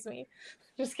 Praise me.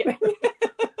 Just kidding.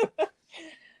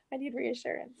 I need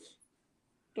reassurance.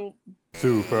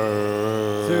 Super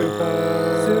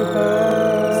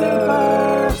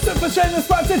Shameless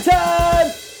Sponsor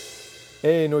time!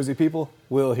 Hey, noisy people.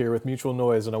 Will here with Mutual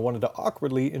Noise, and I wanted to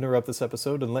awkwardly interrupt this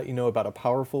episode and let you know about a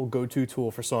powerful go-to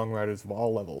tool for songwriters of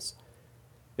all levels.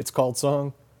 It's called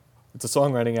Song. It's a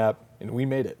songwriting app, and we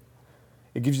made it.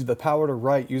 It gives you the power to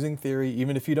write using theory,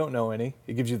 even if you don't know any.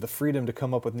 It gives you the freedom to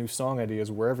come up with new song ideas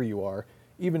wherever you are,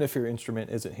 even if your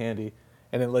instrument isn't handy.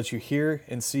 And it lets you hear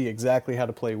and see exactly how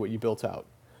to play what you built out.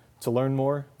 To learn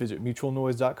more, visit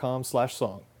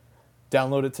mutualnoise.com/song.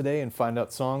 Download it today and find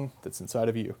out song that's inside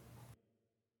of you.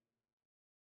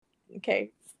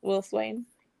 Okay, Will Swain.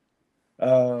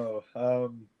 I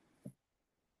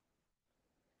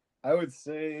would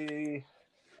say,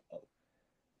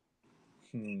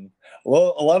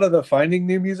 well, a lot of the finding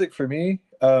new music for me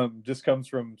just comes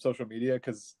from social media,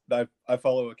 because I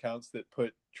follow accounts that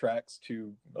put tracks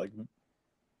to like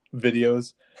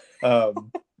videos. I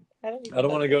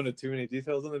don't want to go into too many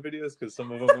details on the videos because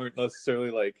some of them aren't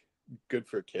necessarily like good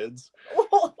for kids,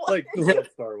 like the World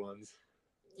Star ones.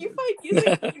 You find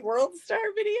music in World Star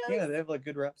videos? Yeah, they have like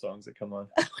good rap songs that come on.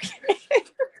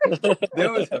 They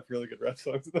always have really good rap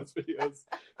songs in those videos.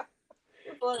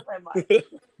 You're blowing my mind.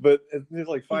 But there's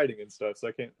like fighting and stuff, so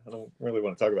I don't really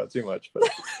want to talk about it too much.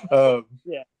 But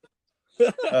yeah,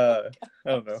 I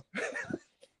don't know.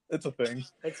 It's a thing.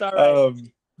 it's all right.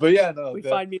 But yeah, no, we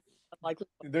find music unlikely.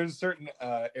 There's certain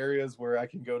areas where I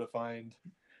can go to find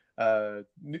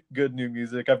good new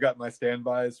music. I've got my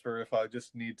standbys for if I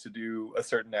just need to do a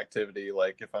certain activity,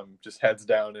 like if I'm just heads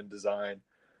down in design.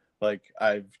 Like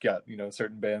I've got,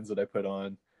 certain bands that I put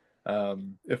on.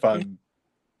 If I'm,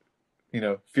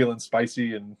 feeling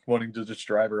spicy and wanting to just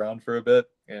drive around for a bit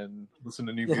and listen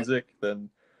to new music, then,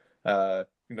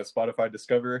 Spotify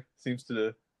Discover seems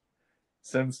to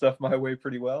send stuff my way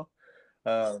pretty well.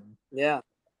 Yeah.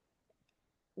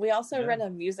 We also run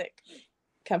a music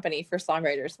company for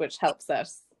songwriters, which helps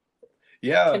us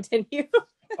continue.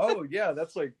 Oh yeah,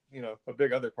 that's like, a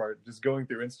big other part, just going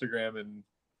through Instagram and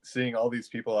seeing all these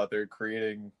people out there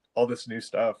creating all this new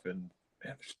stuff, and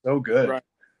man, they're so good. Right.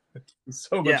 There's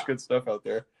so much good stuff out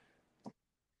there.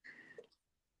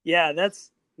 Yeah, that's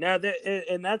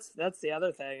the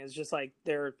other thing. Is just like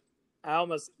I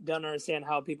almost don't understand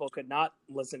how people could not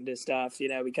listen to stuff,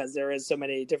 because there is so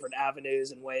many different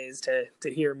avenues and ways to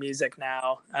hear music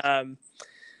now. And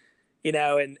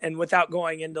without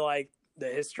going into like the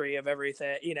history of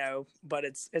everything, but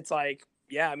it's like,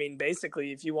 yeah, I mean,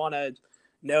 basically if you want to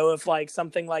know if like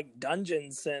something like Dungeon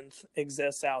Synth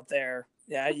exists out there,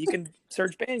 yeah, you can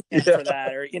search Bandcamp for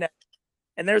that, or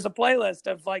and there's a playlist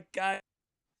of like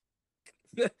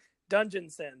Dungeon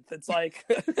Synth. It's like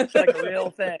a real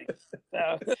thing.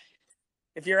 So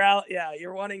if you're out,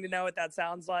 you're wanting to know what that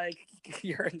sounds like,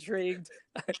 you're intrigued,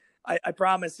 I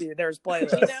promise you there's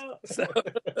playlists.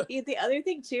 The other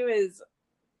thing too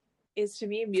is to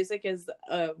me, music is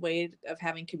a way of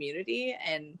having community,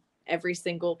 and every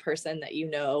single person that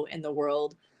in the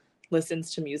world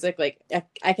listens to music. Like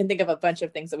I can think of a bunch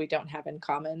of things that we don't have in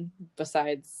common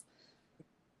besides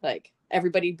like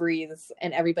everybody breathes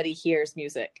and everybody hears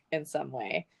music in some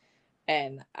way.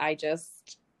 And I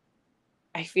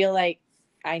feel like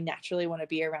I naturally want to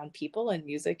be around people, and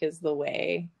music is the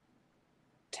way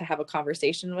to have a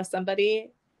conversation with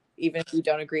somebody, even if you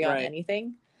don't agree on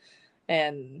anything.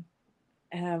 And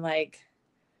I'm like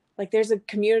there's a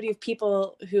community of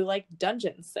people who like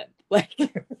Dungeon Synth. Like,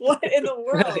 what in the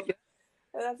world?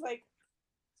 And that's like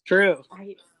true.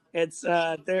 It's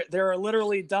there are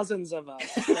literally dozens of us.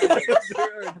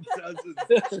 There are dozens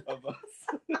of us.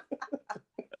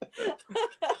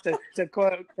 to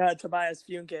quote Tobias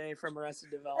Funke from Arrested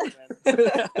Development.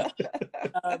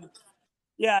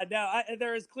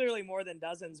 There is clearly more than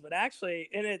dozens, but actually,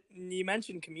 you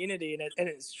mentioned community, and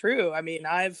it's true. I mean,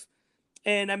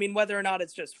 whether or not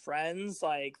it's just friends,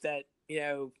 like that,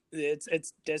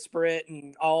 it's disparate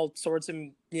and all sorts of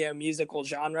musical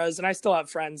genres, and I still have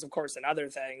friends, of course, in other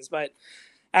things. But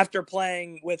after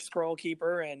playing with Scroll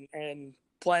Keeper and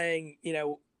playing,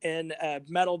 in a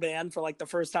metal band for like the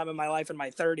first time in my life in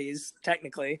my 30s,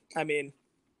 technically, I mean,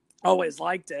 always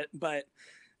liked it, but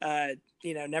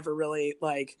never really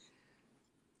like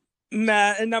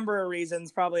a number of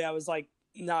reasons. Probably I was like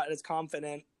not as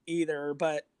confident either,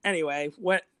 but anyway,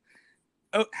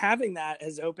 having that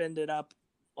has opened it up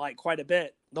like quite a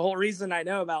bit. The whole reason I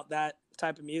know about that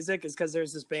type of music is because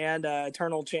there's this band,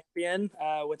 Eternal Champion,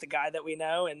 with a guy that we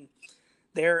know, and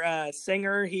their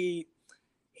singer, he's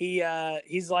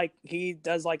like, he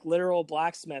does like literal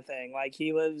blacksmithing. Like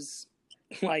he lives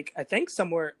like, I think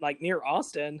somewhere like near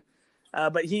Austin,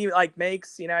 but he like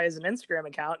makes, he has an Instagram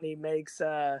account, and he makes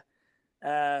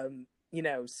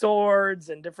swords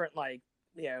and different like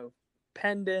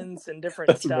pendants and different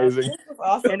That's stuff. amazing.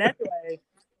 Awesome. And anyway,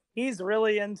 he's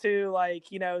really into like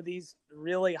these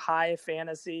really high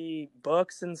fantasy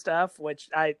books and stuff, which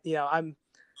I'm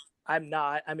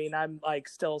not. I mean, I'm like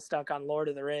still stuck on Lord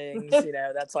of the Rings.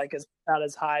 That's like about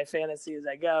as high fantasy as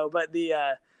I go. But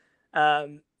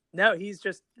no, he's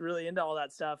just really into all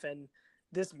that stuff, and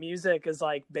this music is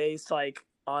like based like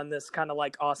on this kind of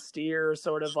like austere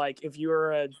sort of like, if you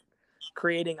were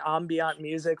creating ambient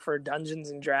music for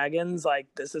Dungeons and Dragons, like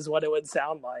this is what it would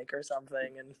sound like or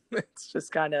something. And it's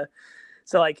just kind of,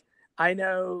 so like, I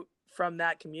know from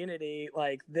that community,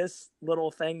 like this little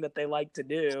thing that they like to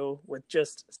do with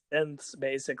just synths,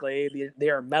 basically, they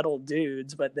are metal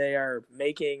dudes, but they are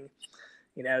making,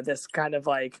 this kind of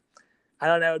like, I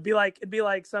don't know. It'd be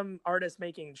like some artist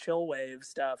making chill wave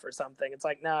stuff or something. It's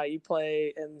like, nah, you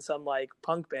play in some like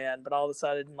punk band, but all of a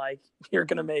sudden, like you're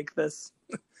gonna make this,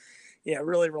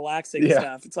 really relaxing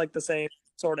stuff. It's like the same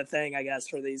sort of thing, I guess,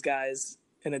 for these guys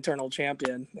in Eternal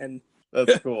Champion, and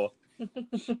That's cool.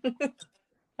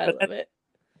 I love it.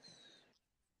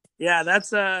 Yeah,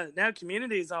 that's now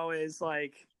community is always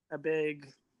like a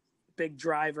big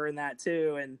driver in that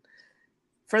too, and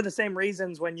for the same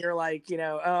reasons when you're like,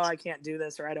 oh, I can't do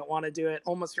this or I don't want to do it,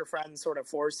 almost your friends sort of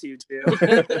force you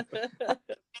to.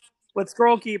 With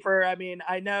Scroll Keeper, I mean,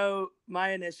 I know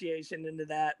my initiation into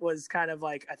that was kind of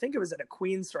like, I think it was at a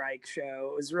Queensryche show.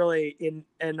 It was really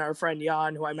in our friend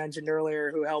Jan, who I mentioned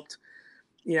earlier, who helped,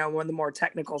 on the more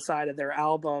technical side of their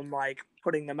album, like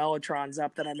putting the Mellotrons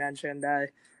up that I mentioned.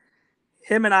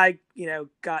 Him and I,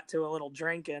 got to a little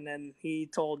drinking, and he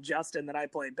told Justin that I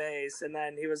play bass, and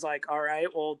then he was like, all right,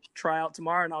 we'll try out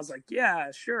tomorrow. And I was like,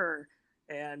 yeah, sure.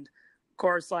 And of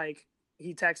course, like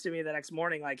he texted me the next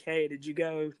morning, like, hey, did you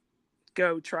go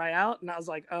try out? And I was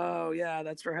like, oh yeah,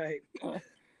 that's right.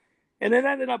 And it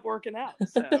ended up working out.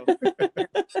 So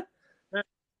it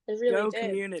really Go did.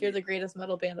 Community. You're the greatest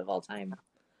metal band of all time.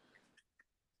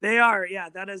 They are, yeah.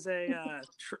 That is a.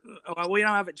 Well, we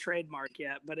don't have a trademark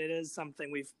yet, but it is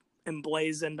something we've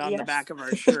emblazoned on the back of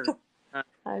our shirt.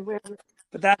 I wear.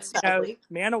 But that's Sadly.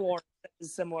 Manowar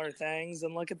does similar things,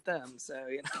 and look at them. So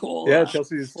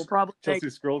Chelsea's we'll probably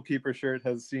Chelsea's Scroll Keeper shirt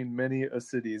has seen many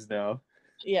cities now.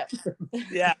 Yeah.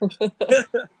 Yeah. Well,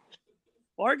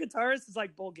 our guitarist is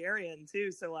like Bulgarian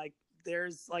too, so like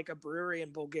there's like a brewery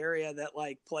in Bulgaria that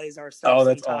like plays our stuff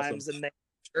sometimes, awesome. and they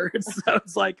shirts. So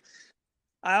it's like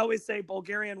I always say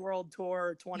Bulgarian World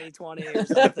Tour 2020 or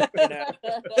something,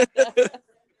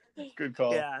 Good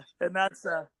call. Yeah, and that's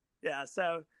So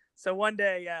one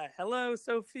day, hello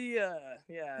Sophia.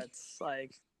 Yeah, it's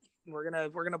like we're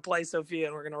gonna play Sophia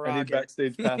and we're gonna rock I need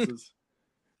backstage passes.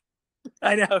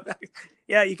 I know.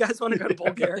 Yeah, you guys want to go to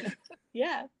Bulgaria?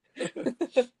 Yeah.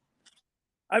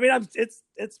 I mean, it's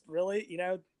really,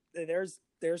 there's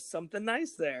something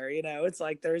nice there, it's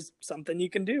like there's something you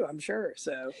can do, I'm sure.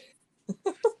 So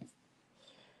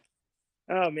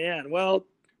oh man, well,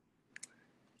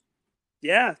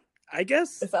 yeah, I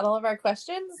guess. Is that all of our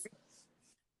questions?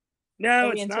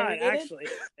 No, it's not actually.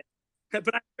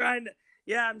 But I'm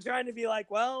trying to be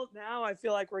like, well, now I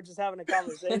feel like we're just having a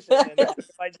conversation, and if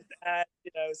I just add,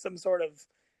 some sort of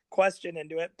question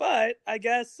into it. But I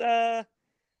guess let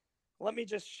me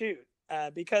just shoot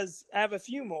because I have a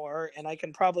few more, and I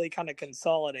can probably kind of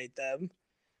consolidate them.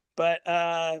 But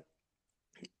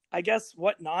I guess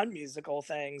what non-musical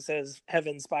things have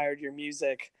inspired your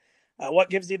music? What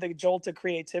gives you the jolt of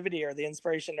creativity or the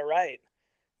inspiration to write?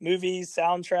 Movies,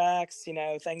 soundtracks,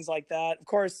 things like that. Of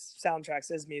course,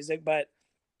 soundtracks is music, but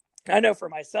I know for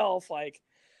myself, like,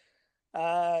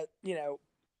 certain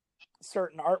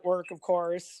artwork, of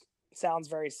course, sounds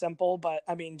very simple, but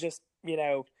I mean, just,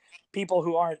 people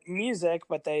who aren't music,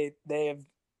 but they have,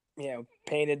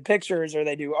 painted pictures or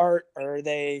they do art or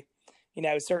they,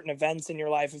 certain events in your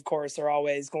life, of course, are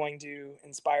always going to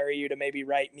inspire you to maybe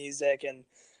write music. And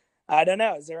I don't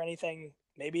know, is there anything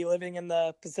maybe living in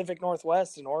the Pacific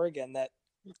Northwest in Oregon that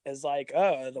is like,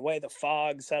 oh, the way the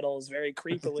fog settles very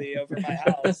creepily over my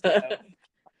house.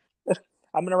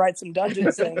 I'm going to write some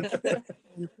dungeons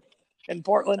in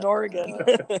Portland, Oregon.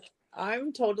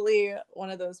 I'm totally one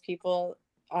of those people.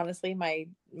 Honestly, my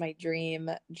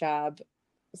dream job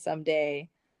someday,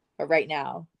 or right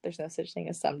now, there's no such thing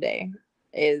as someday,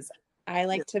 is I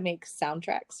like to make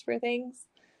soundtracks for things.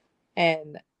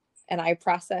 And I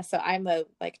process, so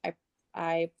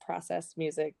I process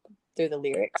music through the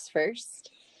lyrics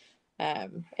first.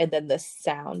 And then the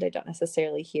sound, I don't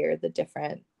necessarily hear the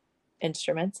different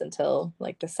instruments until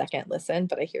like the second listen,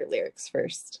 but I hear lyrics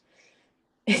first.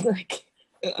 And like,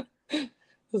 this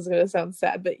is going to sound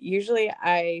sad, but usually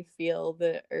I feel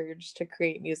the urge to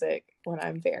create music when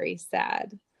I'm very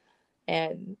sad.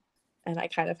 And I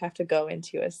kind of have to go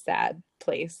into a sad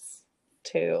place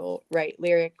to write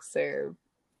lyrics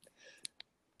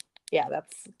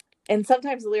and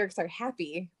sometimes the lyrics are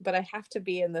happy, but I have to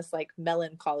be in this like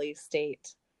melancholy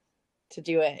state to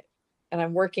do it. And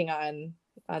I'm working on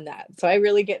that. So I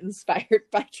really get inspired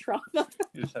by trauma.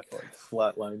 You just have to like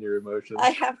flatline your emotions. I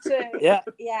have to. Yeah.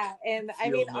 And I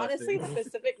mean, nothing. honestly, the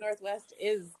Pacific Northwest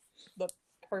is the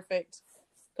perfect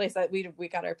place that we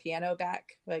got our piano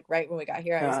back. Like right when we got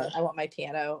here, I was like, I want my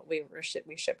piano. We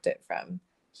shipped it from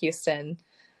Houston and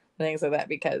things like that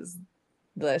because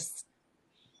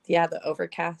the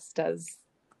overcast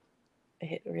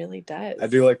It really does. I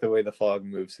do like the way the fog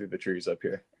moves through the trees up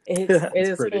here. It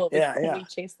is pretty. cool. Yeah, we, yeah. we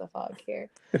chase the fog here.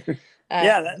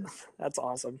 Yeah, that's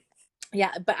awesome.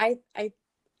 Yeah, but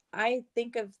I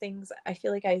think of things. I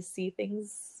feel like I see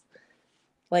things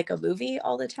like a movie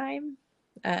all the time.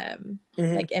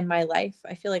 Like in my life,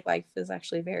 I feel like life is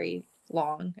actually very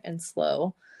long and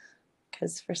slow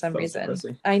because for some reason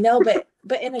depressing. I know,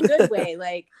 but in a good way.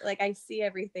 Like I see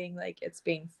everything like it's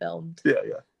being filmed. Yeah.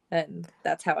 And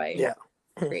that's how I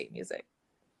create music.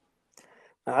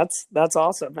 That's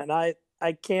awesome. And I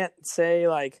can't say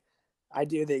like I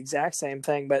do the exact same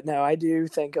thing, but no, I do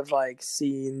think of like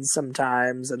scenes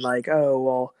sometimes and like, oh,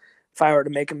 well, if I were to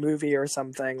make a movie or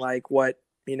something, like what,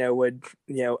 would,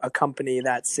 accompany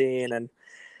that scene.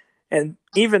 And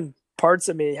even parts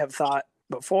of me have thought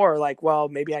before, like, well,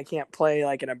 maybe I can't play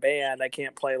like in a band. I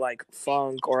can't play like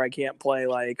funk, or I can't play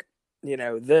like,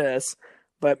 this,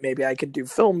 but maybe I could do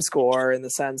film score in the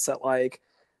sense that like,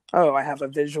 oh, I have a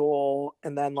visual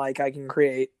and then like I can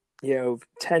create,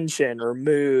 tension or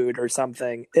mood or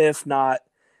something, if not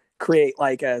create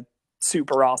like a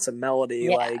super awesome melody,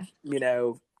 like,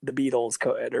 the Beatles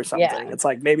could or something. Yeah. It's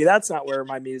like, maybe that's not where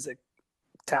my music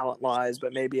talent lies,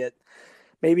 but maybe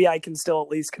I can still at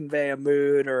least convey a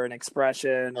mood or an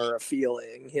expression or a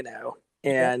feeling,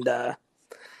 and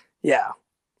yeah.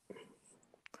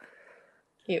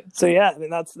 Cute. So yeah, I mean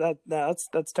that's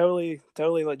totally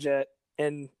legit.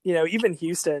 And even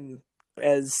Houston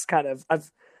is kind of,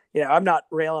 I'm not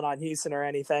railing on Houston or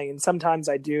anything, and sometimes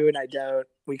I do and I don't.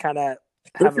 We kind of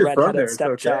have a redheaded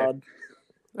stepchild. Okay.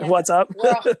 Yeah, What's up?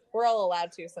 we're all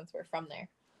allowed to since we're from there.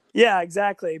 Yeah,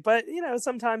 exactly. But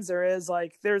sometimes there's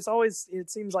always,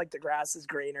 it seems like the grass is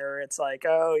greener. It's like,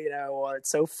 oh, well, it's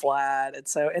so flat.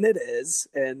 And it is.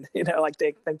 And like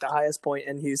they think the highest point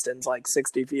in Houston's like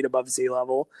 60 feet above sea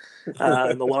level.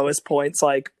 And the lowest point's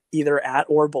like either at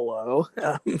or below.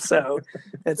 So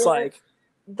it's like,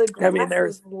 the grass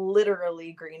there's is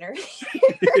literally greener.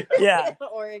 Yeah.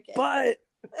 Oregon. But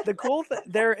the cool thing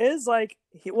there is like,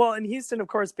 in Houston, of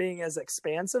course, being as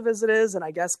expansive as it is, and I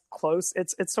guess close,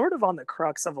 it's sort of on the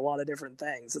crux of a lot of different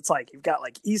things. It's like you've got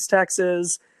like East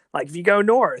Texas, like if you go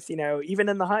north, even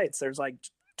in the Heights, there's like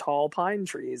tall pine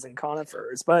trees and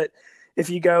conifers. But if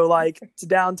you go like to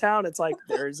downtown, it's like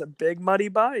there's a big muddy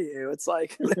bayou. It's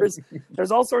like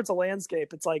there's all sorts of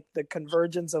landscape. It's like the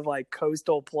convergence of like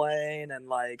coastal plain and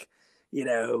like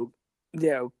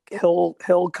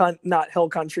not hill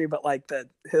country, but like the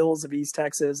hills of East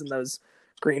Texas and those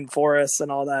green forests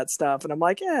and all that stuff. And I'm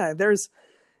like, yeah, there's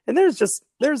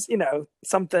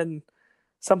something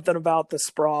about the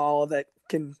sprawl that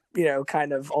can,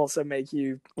 kind of also make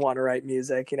you want to write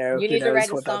music, you need to write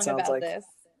a song about this.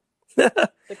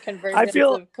 The convergence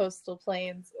of coastal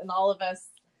plains and all of us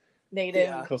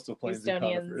native coastal plains and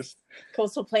conifers.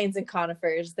 Coastal plains and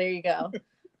conifers. There you go.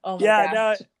 Oh my gosh.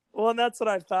 No, well, and that's what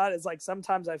I've thought is like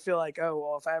sometimes I feel like, oh,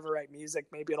 well, if I ever write music,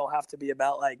 maybe it'll have to be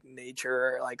about like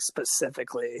nature, like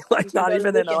specifically, like not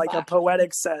even in a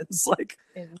poetic sense. Like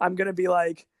I'm going to be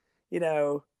like,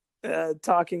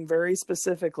 talking very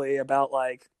specifically about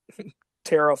like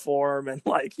terraform and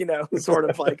like, sort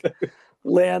of like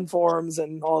landforms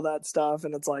and all that stuff.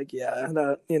 And it's like,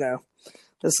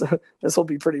 this will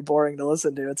be pretty boring to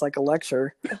listen to. It's like a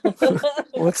lecture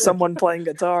with someone playing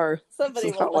guitar.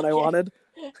 Somebody That's not what I wanted.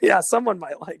 Yeah, someone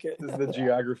might like it. This is the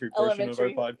geography portion of our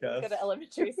podcast. Go to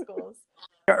elementary schools.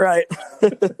 Right.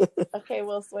 Okay,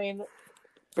 well, Swain.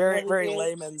 Very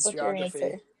layman's geography. Your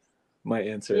answer? My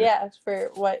answer. Yeah,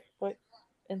 for what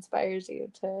inspires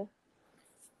you to?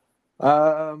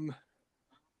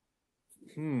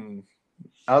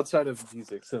 Outside of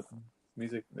music, so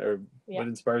music or what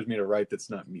inspires me to write that's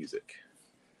not music.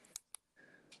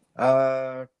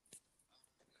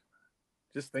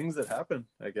 Just things that happen,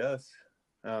 I guess.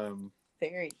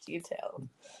 Very detailed.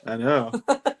 I know.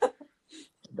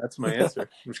 That's my answer.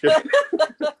 I'm just kidding.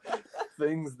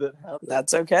 Things that happen.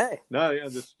 That's okay. No, yeah,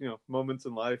 just moments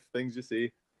in life, things you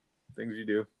see, things you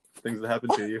do, things that happen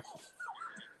to you.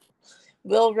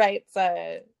 Will writes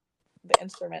the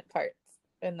instrument parts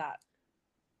and not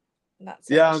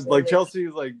so much like Chelsea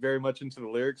is like very much into the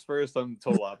lyrics first. I'm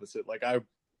total opposite. Like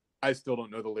I still don't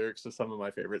know the lyrics to some of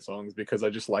my favorite songs because I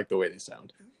just like the way they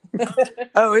sound.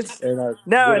 Oh, it's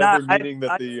meaning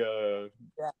that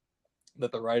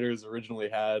the writers originally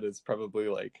had is probably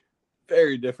like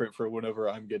very different for whatever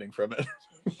I'm getting from it.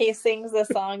 He sings the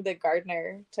song "The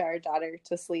Gardener" to our daughter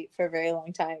to sleep for a very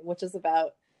long time, which is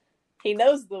about he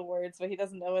knows the words but he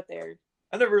doesn't know what they're.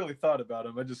 I never really thought about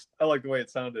him. I like the way it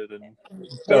sounded, and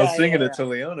I was singing it to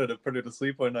Leona to put her to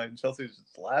sleep one night, and Chelsea's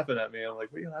just laughing at me. I'm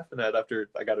like, "What are you laughing at?" After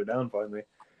I got her down finally,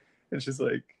 and she's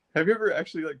like, have you ever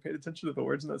actually like paid attention to the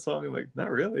words in that song? I'm like, not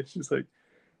really. She's like,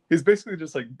 he's basically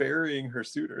just like burying her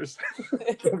suitors.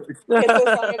 It's a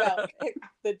song about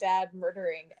the dad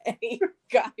murdering any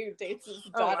guy who dates his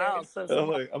daughter. Wow. So I'm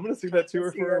like, I'm gonna sing that to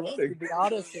her for her wedding. The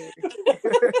Odyssey.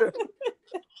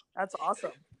 That's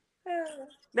awesome.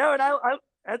 No, and I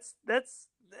that's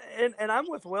and I'm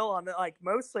with Will on that. Like,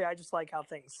 mostly I just like how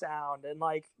things sound, and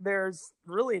like there's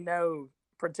really no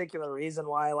particular reason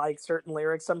why I like certain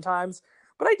lyrics sometimes,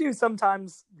 but I do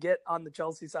sometimes get on the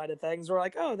Chelsea side of things where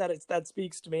like, oh, that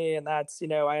speaks to me, and that's,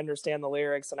 I understand the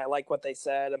lyrics and I like what they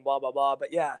said and blah blah blah.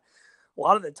 But yeah, a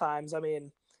lot of the times, I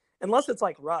mean, unless it's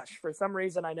like Rush, for some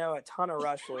reason I know a ton of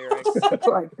Rush lyrics.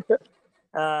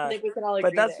 I think we can all agree.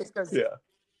 But that's there. just because Yeah.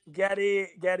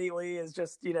 Geddy Lee is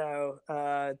just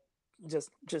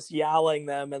just yowling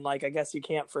them, and like I guess you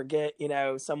can't forget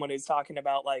someone who's talking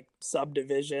about like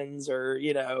subdivisions or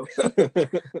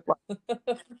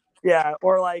yeah,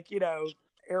 or like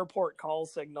airport call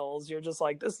signals. You're just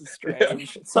like, this is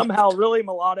strange. It's somehow really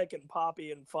melodic and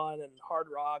poppy and fun and hard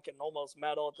rock and almost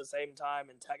metal at the same time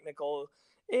and technical,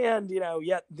 and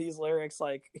yet these lyrics,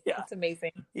 like, yeah, it's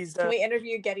amazing. Can we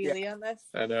interview Geddy Lee on this?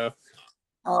 I know.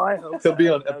 Oh, I hope he'll be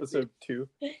on episode 2.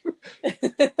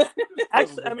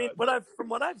 Actually, I mean, from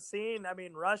what I've seen, I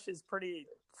mean, Rush is pretty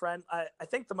I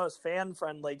think the most fan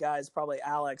friendly guy is probably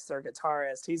Alex, their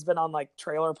guitarist. He's been on like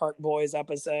Trailer Park Boys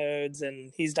episodes,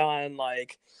 and he's done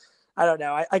like, I don't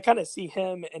know. I kind of see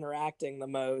him interacting the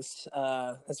most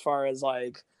as far as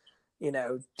like,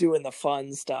 doing the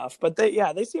fun stuff. But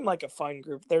they seem like a fun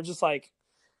group. They're just like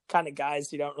kind of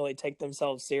guys who don't really take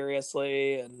themselves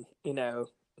seriously, and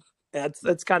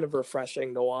that's kind of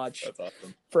refreshing to watch. That's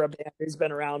awesome. For a band who's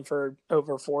been around for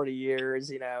over 40 years,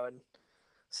 and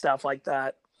stuff like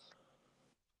that.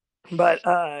 But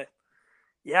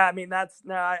yeah, I mean,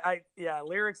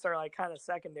 lyrics are like kind of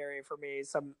secondary for me,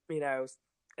 some,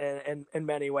 in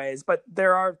many ways, but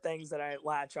there are things that I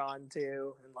latch on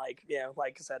to, and like,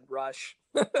 like I said, Rush,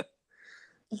 that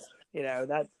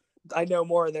I know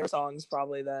more of their songs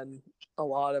probably than a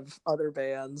lot of other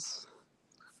bands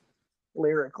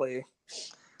lyrically.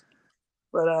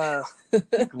 But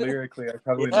lyrically, I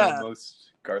probably know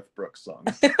most Garth Brooks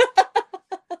songs.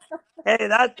 Hey,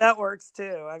 that works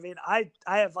too. I mean, I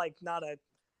have like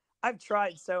I've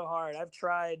tried so hard.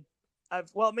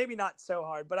 Well, maybe not so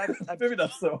hard, but I've maybe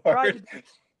not so hard.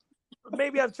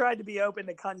 I've tried to be open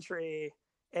to country,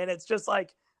 and it's just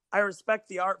like, I respect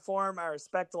the art form. I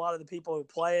respect a lot of the people who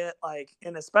play it, like,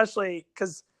 and especially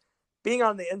because being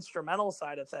on the instrumental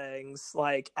side of things,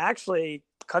 like, actually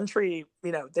country,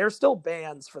 they're still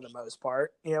bands for the most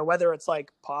part, whether it's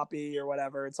like poppy or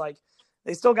whatever, it's like,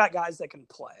 they still got guys that can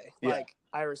play. Yeah. Like,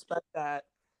 I respect that.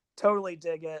 Totally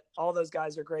dig it. All those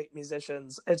guys are great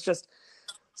musicians. It's just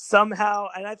somehow,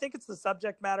 and I think it's the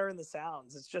subject matter and the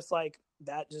sounds. It's just like,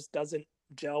 that just doesn't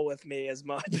gel with me as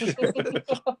much.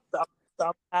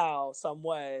 Somehow, some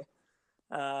way.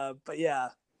 But yeah.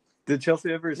 Did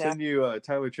Chelsea ever send you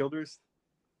Tyler Childers?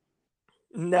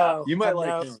 No. You might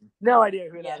like him. No idea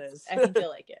who that is. I think you'll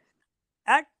like it.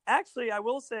 Actually, I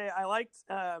will say I liked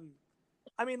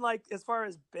I mean, like, as far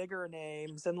as bigger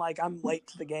names, and like, I'm late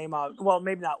to the game. Well,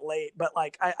 maybe not late, but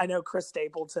like, I know Chris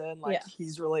Stapleton. Like,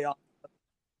 he's really awesome.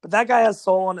 But that guy has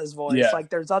soul in his voice. Yeah. Like,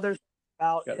 there's other things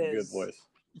about Got his a good voice.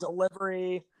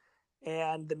 delivery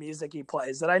and the music he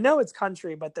plays that I know it's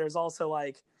country, but there's also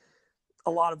like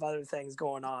a lot of other things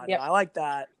going on. Yep. I like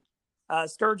that.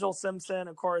 Sturgill Simpson,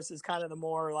 of course, is kind of the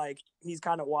more like, he's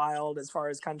kind of wild as far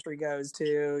as country goes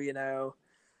too.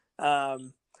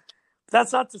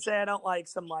 That's not to say I don't like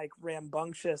some like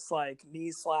rambunctious, like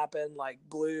knee slapping, like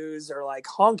blues or like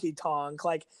honky tonk.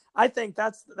 Like, I think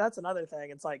that's another thing.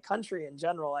 It's like country in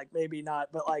general, like maybe not,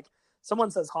 but like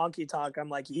someone says honky tonk, I'm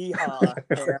like,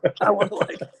 yeehaw. I want to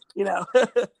like,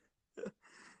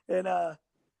 and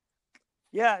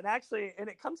yeah, and actually, and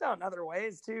it comes out in other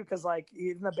ways too, because like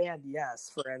even the band Yes,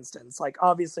 for instance, like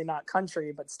obviously not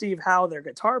country, but Steve Howe, their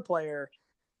guitar player,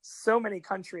 so many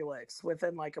country licks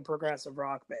within like a progressive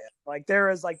rock band. Like, there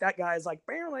is like, that guy is like,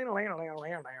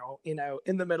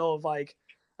 in the middle of like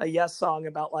a Yes song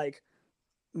about like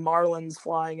marlins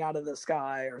flying out of the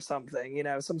sky or something,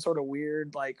 some sort of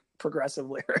weird like progressive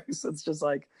lyrics. It's just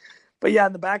like, but yeah,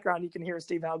 in the background you can hear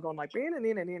Steve Howe going like, doing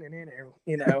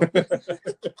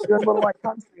little like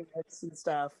country licks and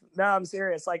stuff. No, I'm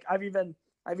serious. Like, I've even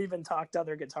talked to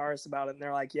other guitarists about it, and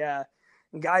they're like, yeah.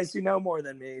 And guys who know more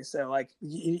than me, so like,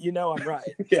 I'm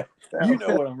right. Yeah, so,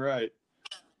 what I'm right.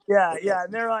 Yeah,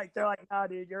 and they're like, nah,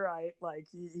 dude, you're right. Like,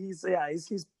 he's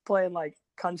playing like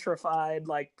countrified,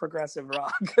 like progressive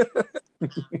rock.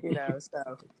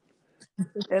 So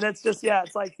And it's just, yeah,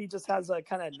 it's like he just has a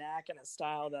kind of knack and a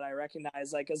style that I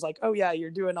recognize, like, is like, oh yeah,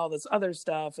 you're doing all this other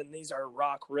stuff and these are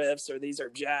rock riffs or these are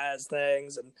jazz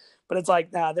things. And, but it's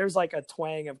like, nah, there's like a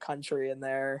twang of country in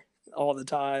there all the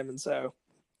time. And so,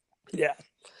 yeah.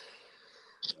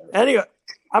 Anyway,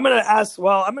 I'm going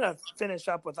to finish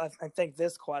up with, I think,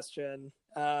 this question.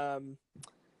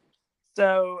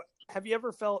 So have you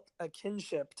ever felt a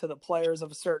kinship to the players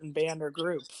of a certain band or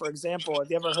group? For example, have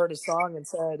you ever heard a song and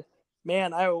said,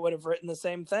 man, I would have written the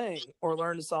same thing, or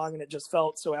learned a song and it just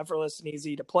felt so effortless and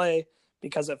easy to play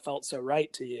because it felt so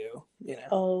right to you, you know?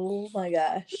 Oh my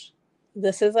gosh.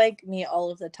 This is like me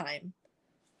all of the time.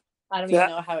 I don't even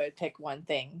know how I would pick one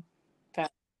thing,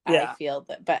 but I feel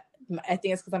that, but I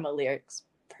think it's because I'm a lyrics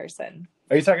person.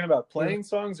 Are you talking about playing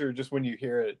songs, or just when you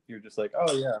hear it, you're just like,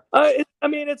 oh yeah?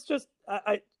 It's just,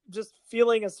 I just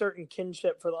feeling a certain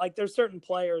kinship for, like, there's certain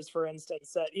players, for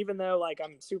instance, that even though like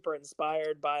I'm super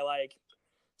inspired by, like,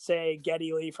 say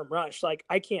Geddy Lee from Rush, like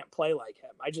I can't play like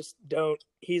him. I just don't,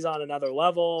 he's on another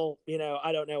level, you know,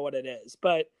 I don't know what it is.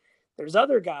 But there's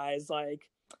other guys like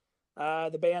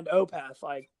the band Opeth,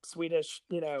 like Swedish,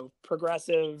 you know,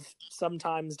 progressive,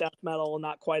 sometimes death metal,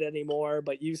 not quite anymore,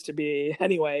 but used to be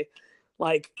anyway.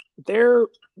 Like their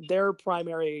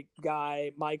primary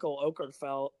guy, Michael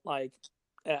Okerfeldt, like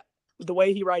the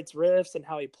way he writes riffs and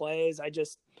how he plays, I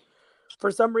just, for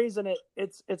some reason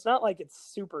it's not like it's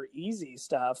super easy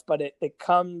stuff, but it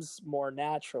comes more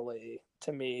naturally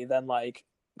to me than like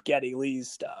Geddy Lee's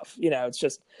stuff. You know, it's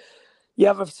just, you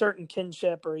have a certain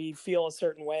kinship or you feel a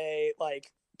certain way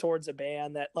like towards a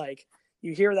band that, like,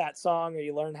 you hear that song or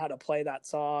you learn how to play that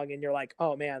song and you're like,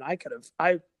 oh man, I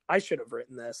should have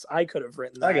written this. I could have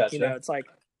written that. I gotcha. You know, it's like,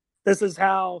 this is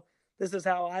how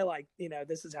I like, you know,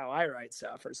 this is how I write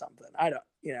stuff or something. I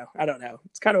don't know.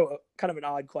 It's kind of an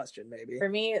odd question, maybe. For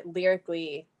me,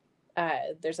 lyrically,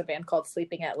 there's a band called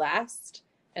Sleeping at Last,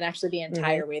 and actually the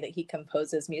entire way that he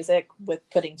composes music with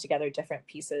putting together different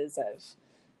pieces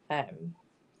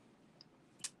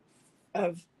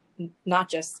of not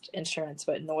just instruments,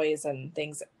 but noise and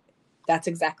things. That's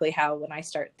exactly how, when I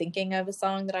start thinking of a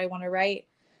song that I want to write,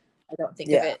 I don't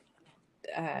think of it.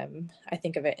 I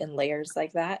think of it in layers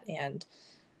like that, and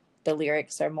the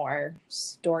lyrics are more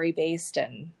story based.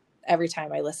 And every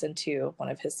time I listen to one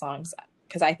of his songs,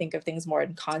 because I think of things more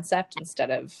in concept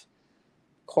instead of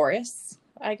chorus,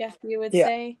 I guess you would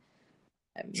say.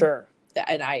 Sure.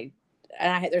 And I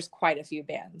there's quite a few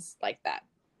bands like that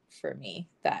for me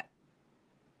that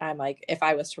I'm like, if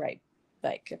I was to write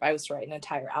an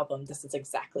entire album, this is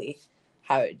exactly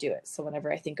how I would do it. So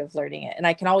whenever I think of learning it, and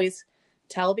I can always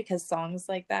tell, because songs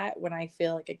like that, when I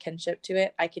feel like a kinship to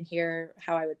it, I can hear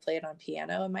how I would play it on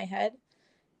piano in my head.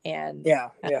 And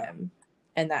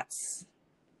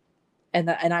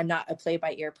and I'm not a play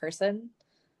by ear person.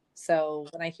 So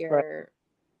when I hear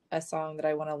a song that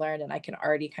I want to learn and I can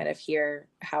already kind of hear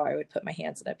how I would put my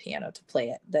hands on a piano to play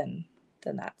it, then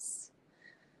that's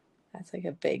like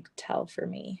a big tell for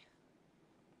me.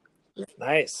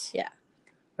 Nice. Yeah.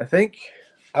 I think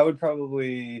I would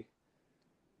probably,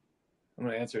 I'm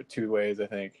going to answer it two ways, I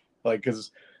think. Like,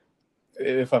 because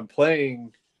if I'm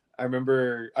playing, I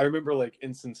remember like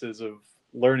instances of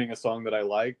learning a song that I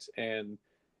liked and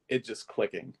it just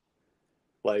clicking.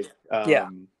 Like,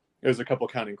 there's a couple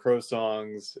Counting Crows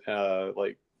songs,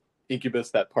 like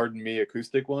Incubus, that Pardon Me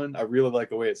acoustic one. I really like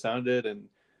the way it sounded, and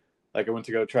like I went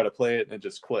to go try to play it and it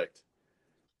just clicked.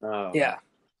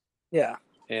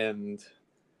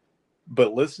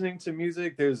 But listening to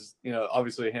music, there's, you know,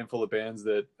 obviously a handful of bands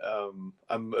that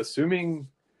I'm assuming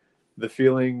the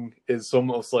feeling is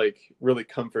almost like really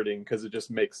comforting because it just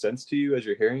makes sense to you as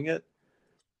you're hearing it.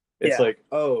 It's like,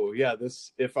 oh yeah,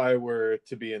 this, if I were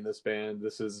to be in this band,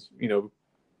 this is, you know,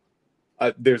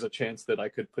 there's a chance that I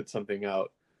could put something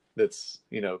out that's,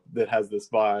 you know, that has this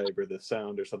vibe or this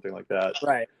sound or something like that.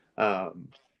 Right.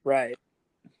 Right.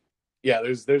 Yeah,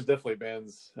 there's definitely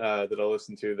bands that I'll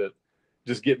listen to that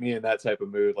just get me in that type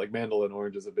of mood. Like Mandolin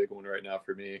Orange is a big one right now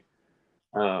for me.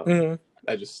 I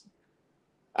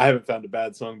haven't found a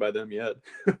bad song by them yet.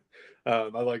 I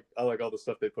like all the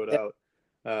stuff they put out.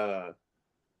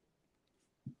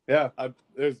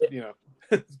 There's, you know,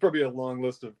 it's probably a long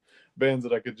list of bands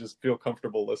that I could just feel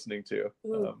comfortable listening to.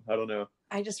 I don't know.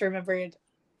 I just remembered,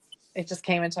 it just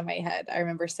came into my head. I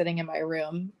remember sitting in my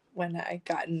room when I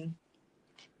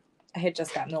had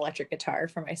just gotten an electric guitar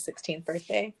for my 16th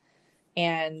birthday.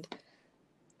 And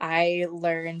I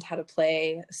learned how to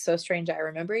play So Strange I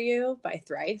Remember You by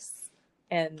Thrice.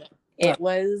 And it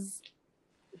was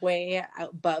way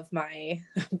above my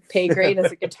pay grade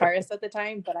as a guitarist at the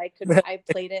time, but I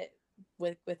played it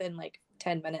within like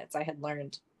 10 minutes. I had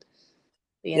learned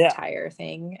the Yeah. entire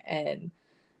thing. And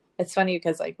it's funny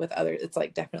because like with others, it's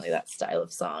like definitely that style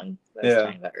of song that I was Yeah.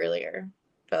 talking about earlier.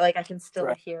 But like I can still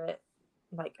Right. hear it.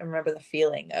 Like I remember the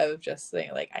feeling of just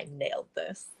saying like I nailed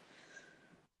this.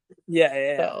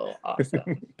 Yeah. So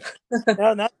awesome.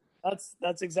 No,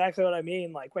 that's exactly what I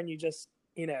mean. Like when you just,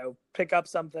 you know, pick up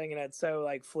something and it's so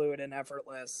like fluid and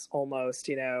effortless almost,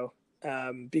 you know,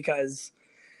 because,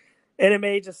 and it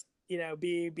may just, you know,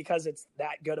 be because it's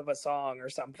that good of a song or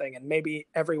something, and maybe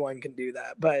everyone can do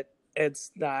that, but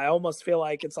I almost feel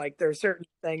like it's like there's certain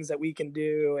things that we can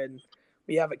do, and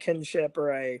we have a kinship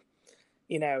or a,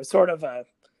 you know, sort of a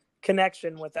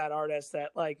connection with that artist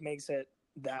that like makes it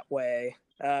that way.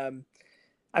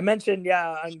 I mentioned,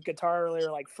 on guitar earlier,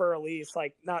 like Fur Elise,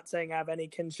 like not saying I have any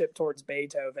kinship towards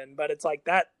Beethoven, but it's like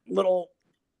that little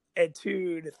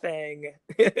etude thing,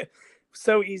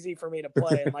 so easy for me to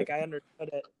play. And like, I understood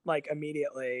it like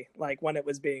immediately, like when it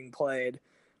was being played.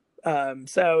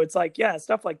 So it's like, yeah,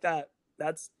 stuff like that.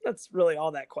 That's really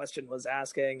all that question was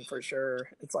asking for sure.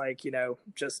 It's like, you know,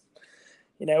 just,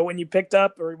 you know, when you picked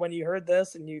up or when you heard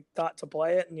this and you thought to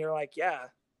play it and you're like, yeah,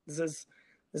 this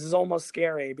is almost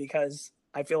scary because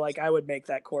I feel like I would make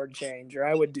that chord change or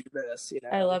I would do this, you know.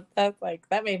 I love that. Like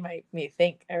that made me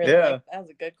think. I really Yeah. like that was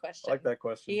a good question. I like that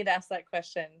question. You'd ask that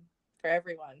question for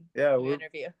everyone. Yeah, in the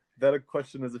interview. That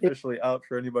question is officially out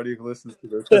for anybody who listens to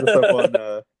this. Hit us up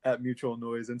on at Mutual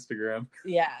Noise Instagram.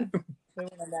 Yeah. We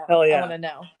want to know. Hell yeah. I want to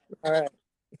know. All right.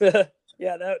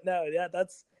 Yeah, yeah,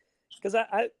 that's because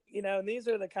I, you know, and these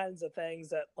are the kinds of things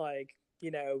that like, you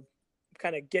know,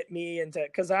 kind of get me into,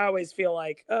 because I always feel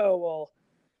like, oh, well,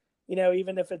 you know,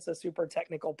 even if it's a super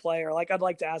technical player, like I'd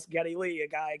like to ask Geddy Lee, a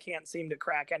guy I can't seem to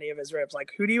crack any of his riffs,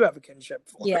 like, who do you have a kinship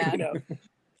for? Yeah. You know?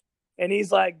 And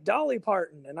he's like, Dolly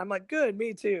Parton. And I'm like, good,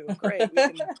 me too. Great. We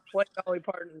can play Dolly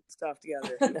Parton stuff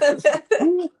together.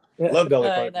 Love Dolly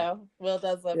I Parton. know. Will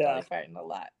does love Yeah. Dolly Parton a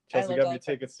lot. Chelsea love got Dolly me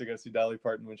tickets to go see Dolly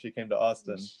Parton when she came to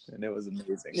Austin, and it was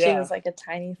amazing. She Yeah. was like a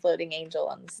tiny floating angel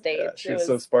on the stage. Yeah, she was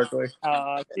so sparkly.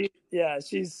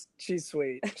 She's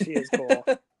sweet. She is cool.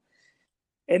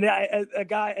 And as a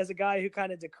guy who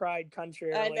kind of decried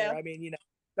country I earlier, know. I mean, you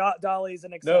know, Dolly's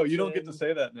an exception. No, you don't get to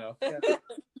say that now.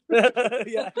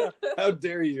 Yeah. How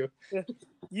dare you?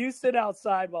 You sit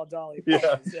outside while Dolly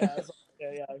Yeah. plays.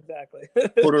 Yeah, exactly.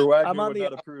 Porter Wagner I'm on would the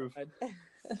not approve.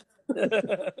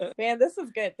 Man, this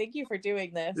is good. Thank you for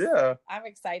doing this. Yeah. I'm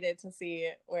excited to see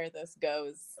where this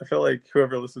goes. I feel like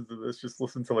whoever listens to this just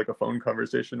listen to like a phone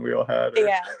conversation we all had. Or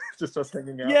Yeah. just us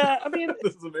hanging out. Yeah, I mean,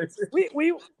 this is amazing.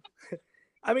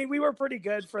 we were pretty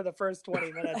good for the first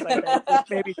 20 minutes. I think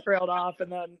we maybe trailed off,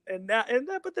 and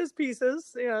but there's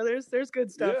pieces. You know, there's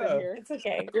good stuff Yeah. in here. It's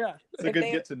okay. Yeah, It's a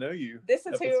good get to know you. This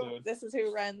is episode.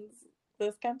 who runs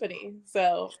this company.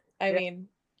 So I Yeah. mean,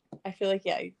 I feel like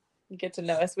you get to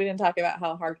know us. We didn't talk about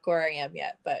how hardcore I am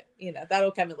yet, but you know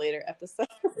that'll come in later episodes.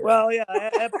 Well, yeah,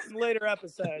 later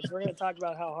episodes we're gonna talk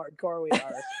about how hardcore we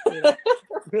are. You know?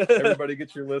 Everybody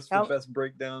get your list for How- best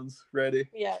breakdowns ready.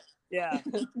 Yeah. Yeah,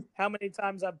 how many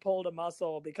times I've pulled a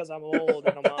muscle because I'm old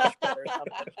and a mosh pit or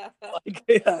something. Like,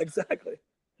 yeah, exactly.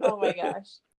 Oh my gosh.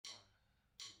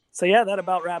 So yeah, that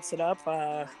about wraps it up.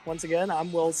 Once again,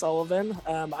 I'm Will Sullivan.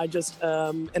 I just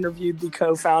interviewed the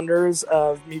co-founders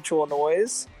of Mutual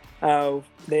Noise.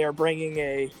 They are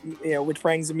bringing which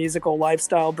brings a musical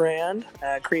lifestyle brand,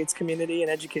 creates community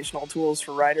and educational tools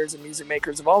for writers and music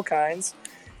makers of all kinds.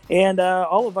 And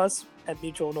all of us at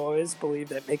Mutual Noise believe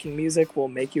that making music will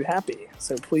make you happy.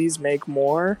 So please make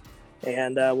more,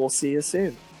 and we'll see you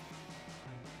soon.